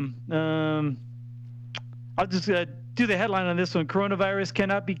few of them. I'll just do the headline on this one. Coronavirus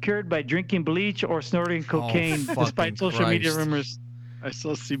cannot be cured by drinking bleach or snorting cocaine, fucking despite social media Christ. rumors. I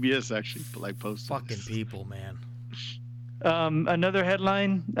saw CBS actually posted. Fucking people, man. Another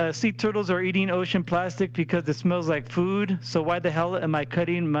headline: sea turtles are eating ocean plastic because it smells like food. So why the hell am I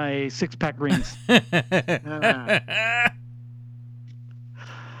cutting my 6-pack rings?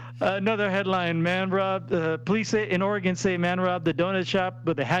 Another headline: man robbed. Police in Oregon say man robbed the donut shop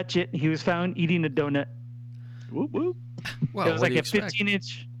with a hatchet. He was found eating a donut. Whoop whoop. Well, It was what do like you a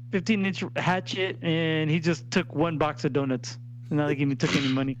expect? 15-inch hatchet, and he just took one box of donuts. Not like he even took any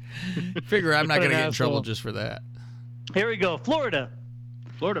money. Figure I'm not What gonna an get in trouble asshole. just for that. Here we go. Florida.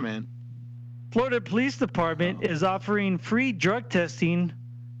 Florida man. Florida Police Department is offering free drug testing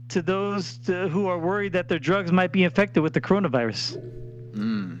to those who are worried that their drugs might be infected with the coronavirus.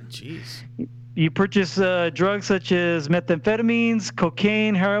 Jeez. You purchase drugs such as methamphetamines,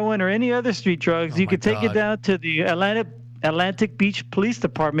 cocaine, heroin, or any other street drugs, you my can take God. it down to the Atlantic Beach Police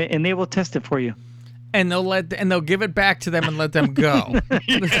Department, and they will test it for you. And they'll give it back to them and let them go.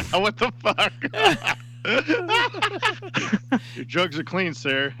 Yeah, what the fuck? Your drugs are clean,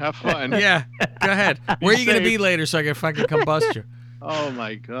 sir. Have fun. Yeah. Go ahead. Where are you gonna safe. be later so I can fucking combust you? Oh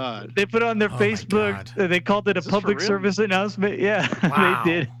my god. They put on their Oh my Facebook. God. They called it a Is this for public real? service announcement. Yeah, Wow.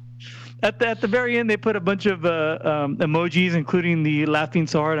 they did. At the very end, they put a bunch of emojis, including the laughing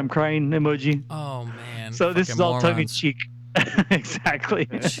so hard I'm crying emoji. Oh man. So this Fucking is all tongue in morons. cheek. Exactly.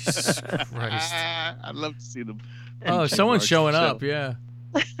 Jesus Christ. I'd love to see them. Oh, someone's showing up. Yeah.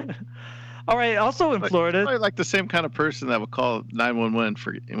 All right. Also in Florida, Probably like the same kind of person that would call 911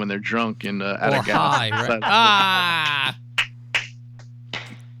 for when they're drunk and out Or of gas. high, right? Ah.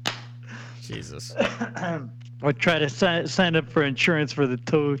 Jesus. or try to sign up for insurance for the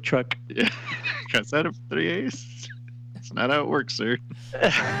tow truck. Yeah. Got that up 3 A's? That's not how it works, sir.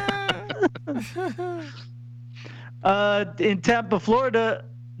 In Tampa, Florida,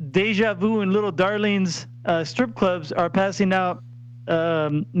 Deja Vu and Little Darlings strip clubs are passing out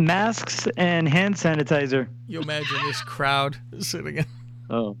masks and hand sanitizer. You imagine this crowd sitting in.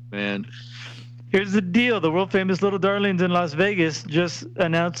 Oh man. Here's the deal. The world-famous Little Darlings in Las Vegas just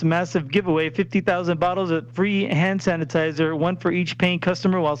announced a massive giveaway, 50,000 bottles of free hand sanitizer, one for each paying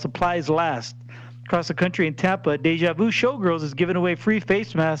customer while supplies last. Across the country in Tampa, Deja Vu Showgirls is giving away free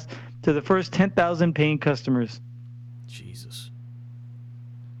face masks to the first 10,000 paying customers. Jesus.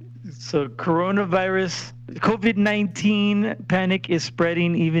 So coronavirus, COVID-19 panic is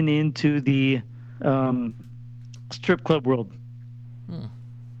spreading even into the strip club world.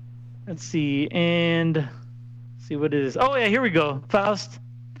 Let's see, and see what it is. Oh yeah, here we go. Faust,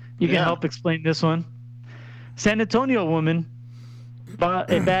 you can Yeah. help explain this one. San Antonio woman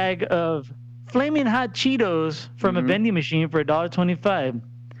bought a bag of flaming hot Cheetos from a vending machine for $1.25.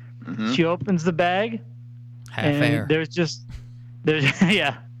 She opens the bag, Half and air. there's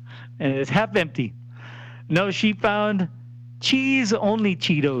yeah, and it's half empty. No, she found cheese only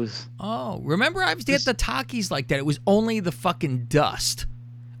Cheetos. Oh, remember I was at the Takis like that. It was only the fucking dust.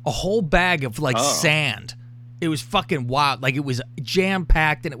 A whole bag of like sand. It was fucking wild. Like it was jam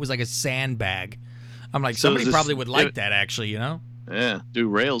packed and it was like a sand bag. I'm like, So somebody is this- probably would like that actually, you know? Yeah. Do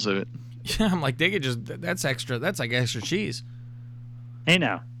rails of it. Yeah, I'm like, they could just, that's extra, that's like extra cheese. Hey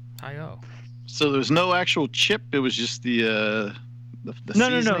now. Hi-oh. So there's no actual chip. It was just the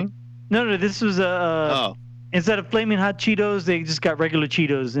seasoning? No. This was Oh. instead of flaming hot Cheetos, they just got regular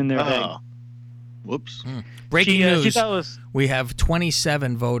Cheetos in their bag. Oh. Whoops. Breaking She news. thought it was, We have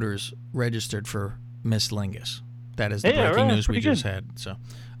 27 voters registered for Miss Lingus. That is the Yeah, breaking right, news we pretty just good. had. So,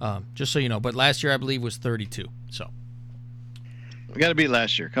 just so you know. But last year, I believe, was 32. So, We got to beat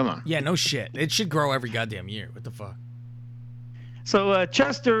last year. Come on. yeah, no shit. It should grow every goddamn year. What the fuck? So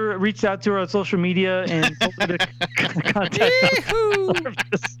Chester reached out to her on social media and told her to contact Yee-hoo!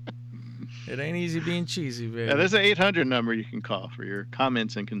 us. It ain't easy being cheesy, baby. Yeah, there's an 800 number you can call for your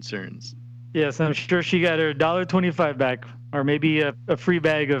comments and concerns. Yes, I'm sure she got her $1.25 back, or maybe a free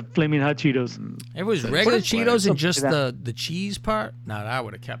bag of flaming hot Cheetos. If it was regular What- Cheetos and something just like the cheese part, I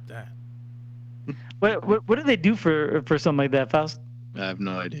would have kept that. What do they do for something like that, Faust? I have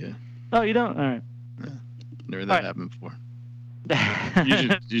no idea. Oh, you don't? All right. Never that All right. happened before. You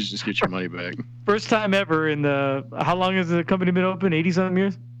should just get your money back. First time ever in the. How long has the company been open? 80-something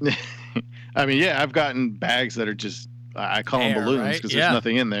years? I mean, yeah, I've gotten bags that are just, I call them Air, balloons right? because Yeah. there's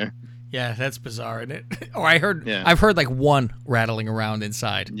nothing in there. Yeah, that's bizarre, isn't it? Or Yeah. I've heard like one rattling around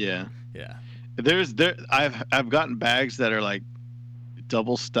inside. Yeah. Yeah. I've gotten bags that are like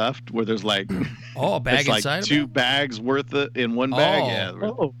double stuffed where there's like Oh, a bag it's like inside of 2 it? bags worth in one bag. Oh. Yeah.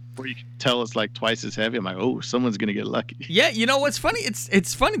 Where you can tell it's like twice as heavy. I'm like, oh, someone's gonna get lucky. Yeah, you know what's funny?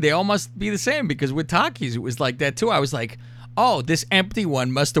 It's funny. They all must be the same because with Takis, it was like that too. I was like, oh, this empty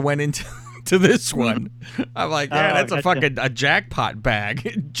one must have went into to this one. I'm like, yeah, that's a fucking a jackpot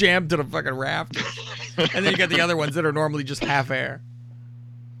bag jammed to the fucking rafters. And then you got the other ones that are normally just half air.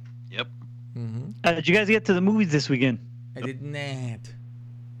 Yep. Did you guys get to the movies this weekend? I did not.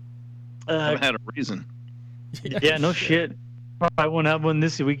 I haven't had a reason. Yeah, no shit. I won't have one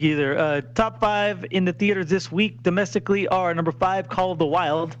this week either. Top 5 in the theaters this week domestically are number 5, Call of the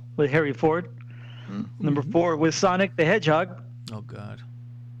Wild with Harry Ford. Number 4 was Sonic the Hedgehog. Oh God.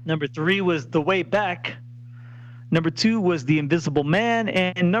 Number 3 was The Way Back. Number 2 was The Invisible Man,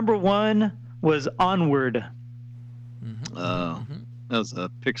 and number 1 was Onward. That was a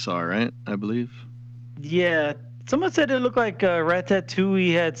Pixar, right? I believe. Yeah, someone said it looked like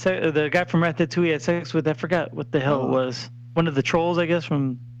Ratatouille had the guy from Ratatouille had sex with. I forgot what the hell it was. One of the trolls, I guess,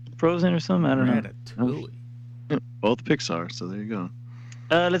 from Frozen or something. I don't know. Ratatouille. Both Pixar, so there you go.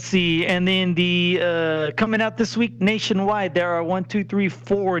 Let's see, and then the coming out this week nationwide. There are 1, 2, 3,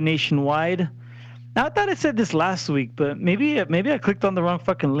 4 nationwide. Now I thought I said this last week, but maybe I clicked on the wrong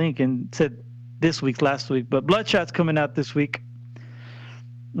fucking link and said this week's last week. But Bloodshot's coming out this week.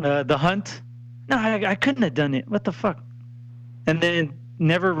 The Hunt. No, I couldn't have done it. What the fuck? And then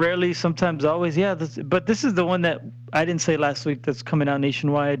Never, Rarely, Sometimes, Always. Yeah, but this is the one that I didn't say last week that's coming out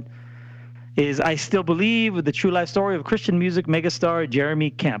nationwide. Is I Still Believe, with the true life story of Christian music megastar Jeremy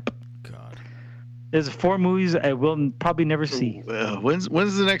Camp. God. There's 4 movies I will probably never see. When's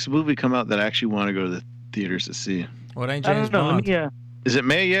the next movie come out that I actually want to go to the theaters to see? What ain't I James don't know. Bond? Is it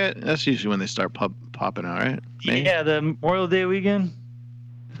May yet? That's usually when they start popping out, right? May? Yeah, the Memorial Day weekend.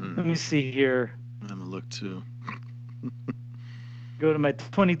 Let me see here. I'm gonna look too. Go to my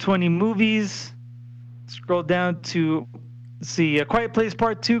 2020 movies. Scroll down to, let's see, A Quiet Place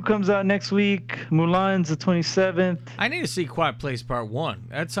Part 2 comes out next week. Mulan's the 27th. I need to see Quiet Place Part 1.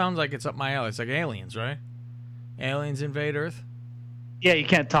 That sounds like it's up my alley. It's like Aliens, right? Aliens invade Earth. Yeah, you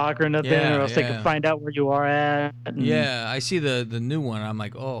can't talk or nothing, Yeah, or else they can find out where you are at. and- Yeah, I see the new one. I'm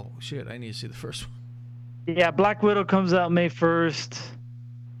like, oh shit, I need to see the first one. Yeah, Black Widow comes out May 1st.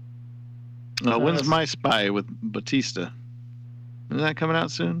 When's My Spy with Batista? Isn't that coming out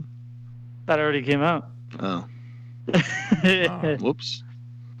soon? That already came out. Oh. Whoops.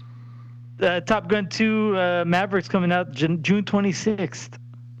 Top Gun 2 Mavericks coming out June 26th.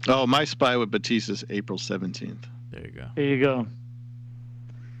 Oh, My Spy with Batista's April 17th. There you go. There you go.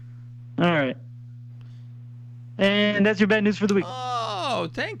 All right. And that's your bad news for the week. Oh,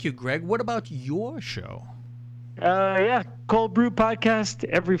 thank you, Greg. What about your show? Yeah, Cold Brew Podcast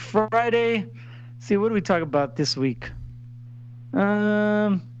every Friday. See, what do we talk about this week?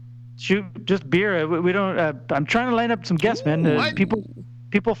 Shoot, just beer. We don't. I'm trying to line up some guests, man.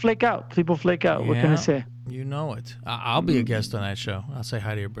 People flake out. People flake out. What can I Yeah, say? You know it. I'll be a guest on that show. I'll say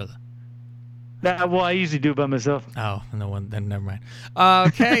hi to your brother. Well, I usually do by myself. Oh, no one. Then never mind.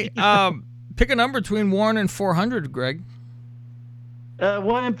 Okay. Pick a number between 1 and 400, Greg.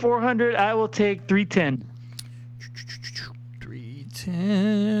 1 and 400. I will take 310.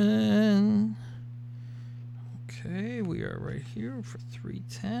 310. Okay, we are right here for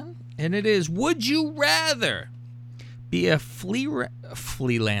 310. And it is, would you rather be a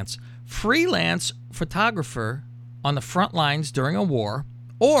freelance photographer on the front lines during a war,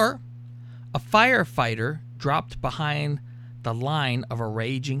 or a firefighter dropped behind the line of a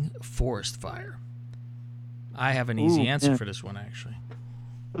raging forest fire? I have an easy answer for this one, actually.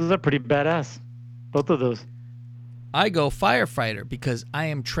 Those are pretty badass. Both of those. I go firefighter because I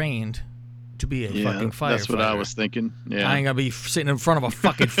am trained to be a fucking firefighter. That's what I was thinking. Yeah. I ain't gonna be sitting in front of a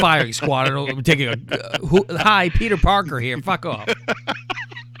fucking firing squad and taking a hi, Peter Parker here. Fuck off.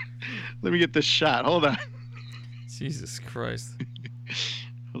 Let me get this shot. Hold on. Jesus Christ.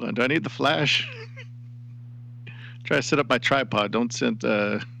 Hold on. Do I need the flash? Try to set up my tripod.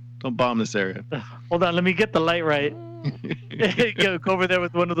 Don't bomb this area. Hold on, let me get the light right. Go over there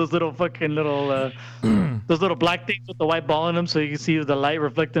with one of those little fucking those little black things with the white ball in them, so you can see the light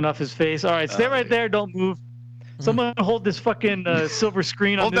reflecting off his face. All right, stay right there. Don't move. Someone hold this fucking silver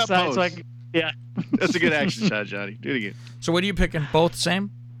screen on Hold this that side, pose. Yeah. That's a good action shot, Johnny. Do it again. So what are you picking? Both same?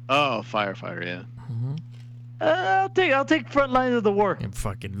 Oh, firefighter, yeah. I'll take front lines of the war. You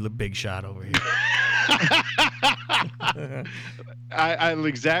fucking big shot over here. I the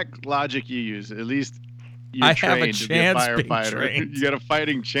exact logic you use. At least you're I have a trained to be a chance being firefighter. trained. You got a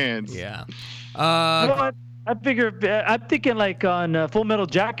fighting chance. Yeah. I figure I'm thinking like on Full Metal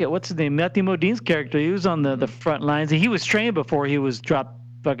Jacket. What's his name? Matthew Modine's character. He was on the front lines. He was trained before he was dropped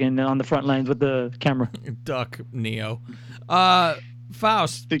fucking on the front lines with the camera. Duck Neo.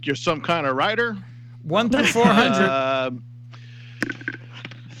 Faust. Think you're some kind of writer? 1 through 400.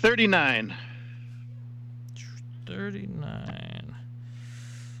 39. 39.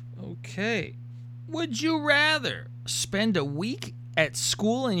 Okay. Would you rather spend a week at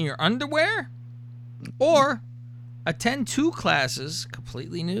school in your underwear or attend 2 classes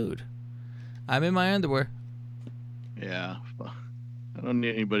completely nude? I'm in my underwear. Yeah. I don't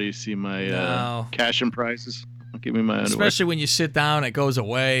need anybody to see my No. cash and prices. Give me my underwear. Especially when you sit down, it goes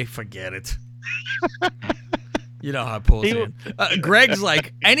away. Forget it. You know how it pulls in. Greg's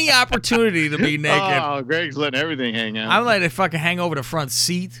like, any opportunity to be naked. Oh, Greg's letting everything hang out. I'm like to fucking hang over the front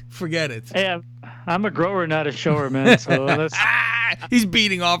seat. Forget it. Hey, I'm a grower, not a shower, man. So that's. He's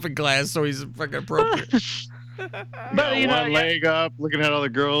beating off in class, so he's fucking appropriate. But you know, one leg up, looking at all the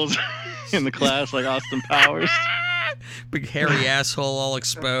girls in the class like Austin Powers. Big hairy asshole all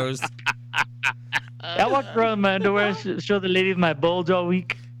exposed. I walk around in my underwear, show the ladies my bulge all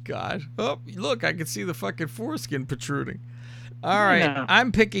week. God. Oh, look, I can see the fucking foreskin protruding. All right, Yeah.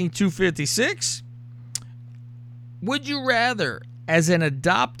 I'm picking 256. Would you rather, as an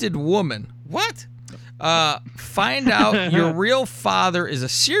adopted woman, find out your real father is a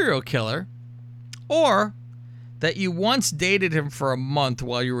serial killer, or that you once dated him for a month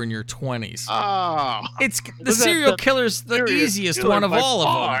while you were in your 20s? Oh. It's the Was that serial the killer's the serial easiest killer one of by all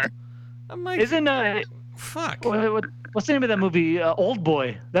far? of them. I'm like, Isn't fuck. what's the name of that movie? Old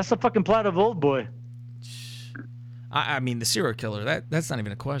Boy. That's the fucking plot of Old Boy. I mean, the serial killer, that's not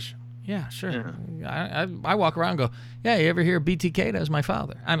even a question. Yeah, sure. Yeah. I walk around and go, yeah, you ever hear BTK? That's my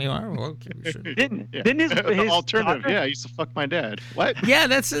father. I mean, okay, sure. Didn't Yeah. his The alternative. daughter- Yeah, I used to fuck my dad. What? Yeah,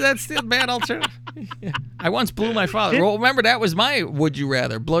 that's the bad alternative. Yeah. I once blew my father. Well, remember, that was my would you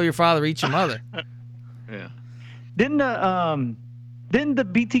rather. Blow your father, eat your mother. Yeah. Didn't the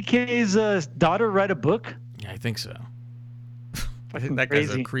BTK's daughter write a book? Yeah, I think so. I think that guy's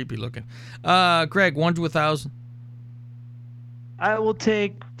Crazy. creepy looking. Greg, 1 to 1,000. I will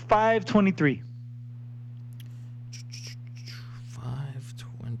take 523.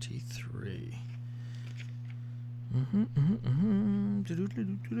 523.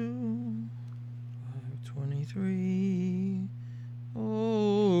 523.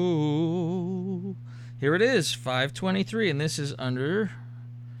 Oh. Here it is, 523, and this is under.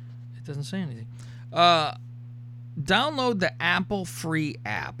 It doesn't say anything. Download the Apple free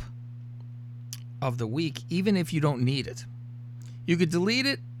app of the week, even if you don't need it. You could delete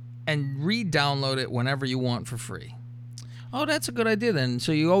it and re-download it whenever you want for free. Oh, that's a good idea then.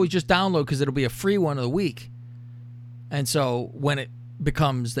 So you always just download because it'll be a free one of the week. And so when it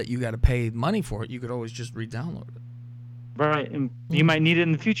becomes that you got to pay money for it, you could always just re-download it. Right, and you might need it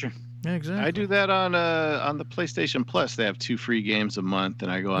in the future. Yeah, exactly. I do that on the PlayStation Plus. They have 2 free games a month,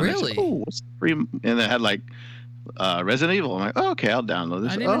 and I go on there and Really? say, oh, what's the free? And they had like Resident Evil. I'm like, oh, okay, I'll download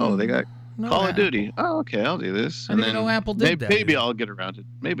this. I didn't Oh, they got know Call that. of Duty. Oh, okay, I'll do this. I didn't even know Apple did that. Maybe I'll get around to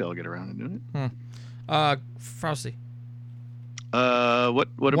doing it. Frosty. What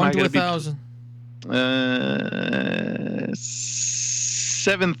am 1 I to going to be? 1,000.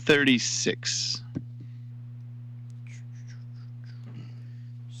 736.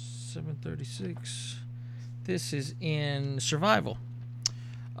 736. This is in survival.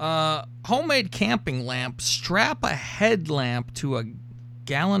 Homemade camping lamp. Strap a headlamp to a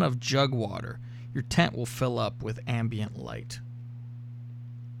gallon of jug water. Your tent will fill up with ambient light.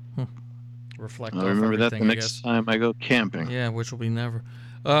 Reflect I'll off remember that everything, the I next guess. time I go camping. Yeah, which will be never.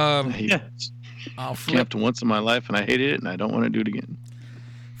 I hate it. I'll flip. Camped once in my life and I hated it and I don't want to do it again.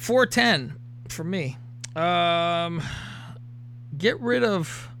 410 for me. Get rid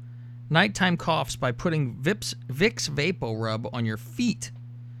of nighttime coughs by putting Vicks Vapo Rub on your feet.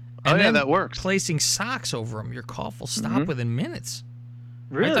 Oh, yeah, then that works. Placing socks over them. Your cough will stop within minutes.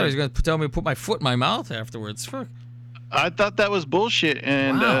 Really? I thought he was going to tell me to put my foot in my mouth afterwards. Fuck. I thought that was bullshit,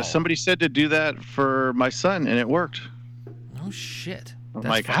 and Wow. somebody said to do that for my son, and it worked. No shit. I'm That's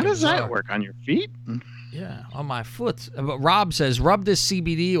like, how fucking does bizarre. that work on your feet? Yeah, on my foot. But Rob says, rub this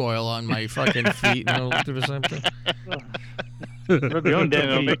CBD oil on my fucking feet, and it'll do the same thing. Rub your own dead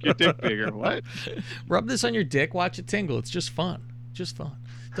It'll feet. make your dick bigger. What? Rub this on your dick, watch it tingle. It's just fun. Just fun.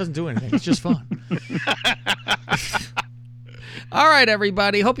 Doesn't do anything. It's just fun. All right,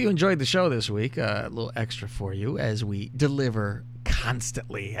 everybody. Hope you enjoyed the show this week. A little extra for you as we deliver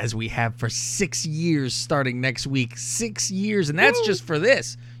constantly, as we have for 6 years starting next week. 6 years, and that's just for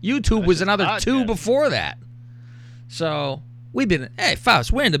this. YouTube was another 2 before that. So we've been, hey,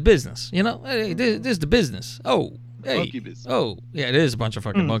 Faust, we're in the business. You know, hey, this is the business. Oh, hey. Monkey business. Oh, yeah, it is a bunch of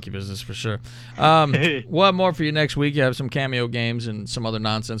fucking monkey business for sure. We'll have more for you next week. You have some cameo games and some other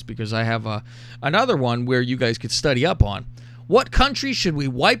nonsense because I have another one where you guys could study up on. What countries should we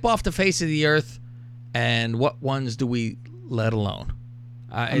wipe off the face of the earth, and what ones do we let alone?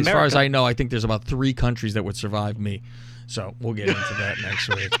 As far as I know, I think there's about 3 countries that would survive me. So we'll get into that next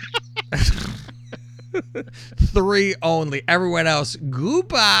week. 3 only. Everyone else,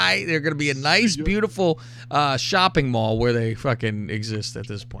 goodbye. They're going to be a nice, beautiful shopping mall where they fucking exist at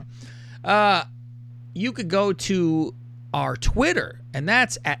this point. You could go to our Twitter, and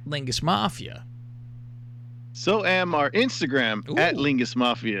that's at Lingus Mafia. So am our Instagram at Lingus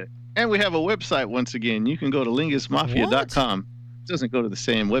Mafia. And we have a website once again. You can go to lingusmafia.com. It doesn't go to the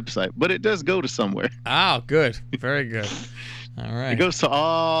same website, but it does go to somewhere. Oh, good. Very good. All right. It goes to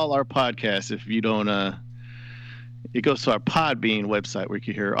all our podcasts. If you don't, it goes to our Podbean website where you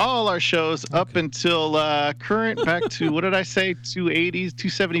can hear all our shows up until current, back to, what did I say, 280s,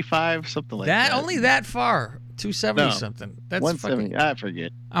 275, something like that. Only that far. 270 No, something. That's 170. fucking, I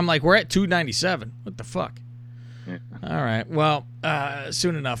forget. I'm like, we're at 297. What the fuck? Yeah. All right. Well,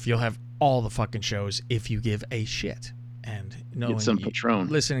 soon enough, you'll have all the fucking shows if you give a shit. And knowing Get some Patron.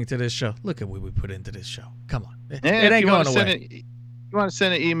 Listening to this show, look at what we put into this show. Come on. It And ain't going away. You want to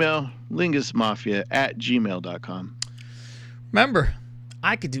send an email, lingusmafia@gmail.com. Remember,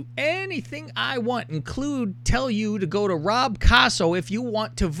 I could do anything I want, include tell you to go to Rob Casso if you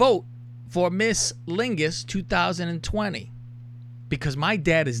want to vote for Miss Lingus 2020. Because my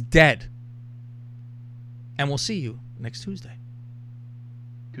dad is dead. And we'll see you next Tuesday.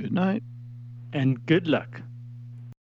 Good night. And good luck.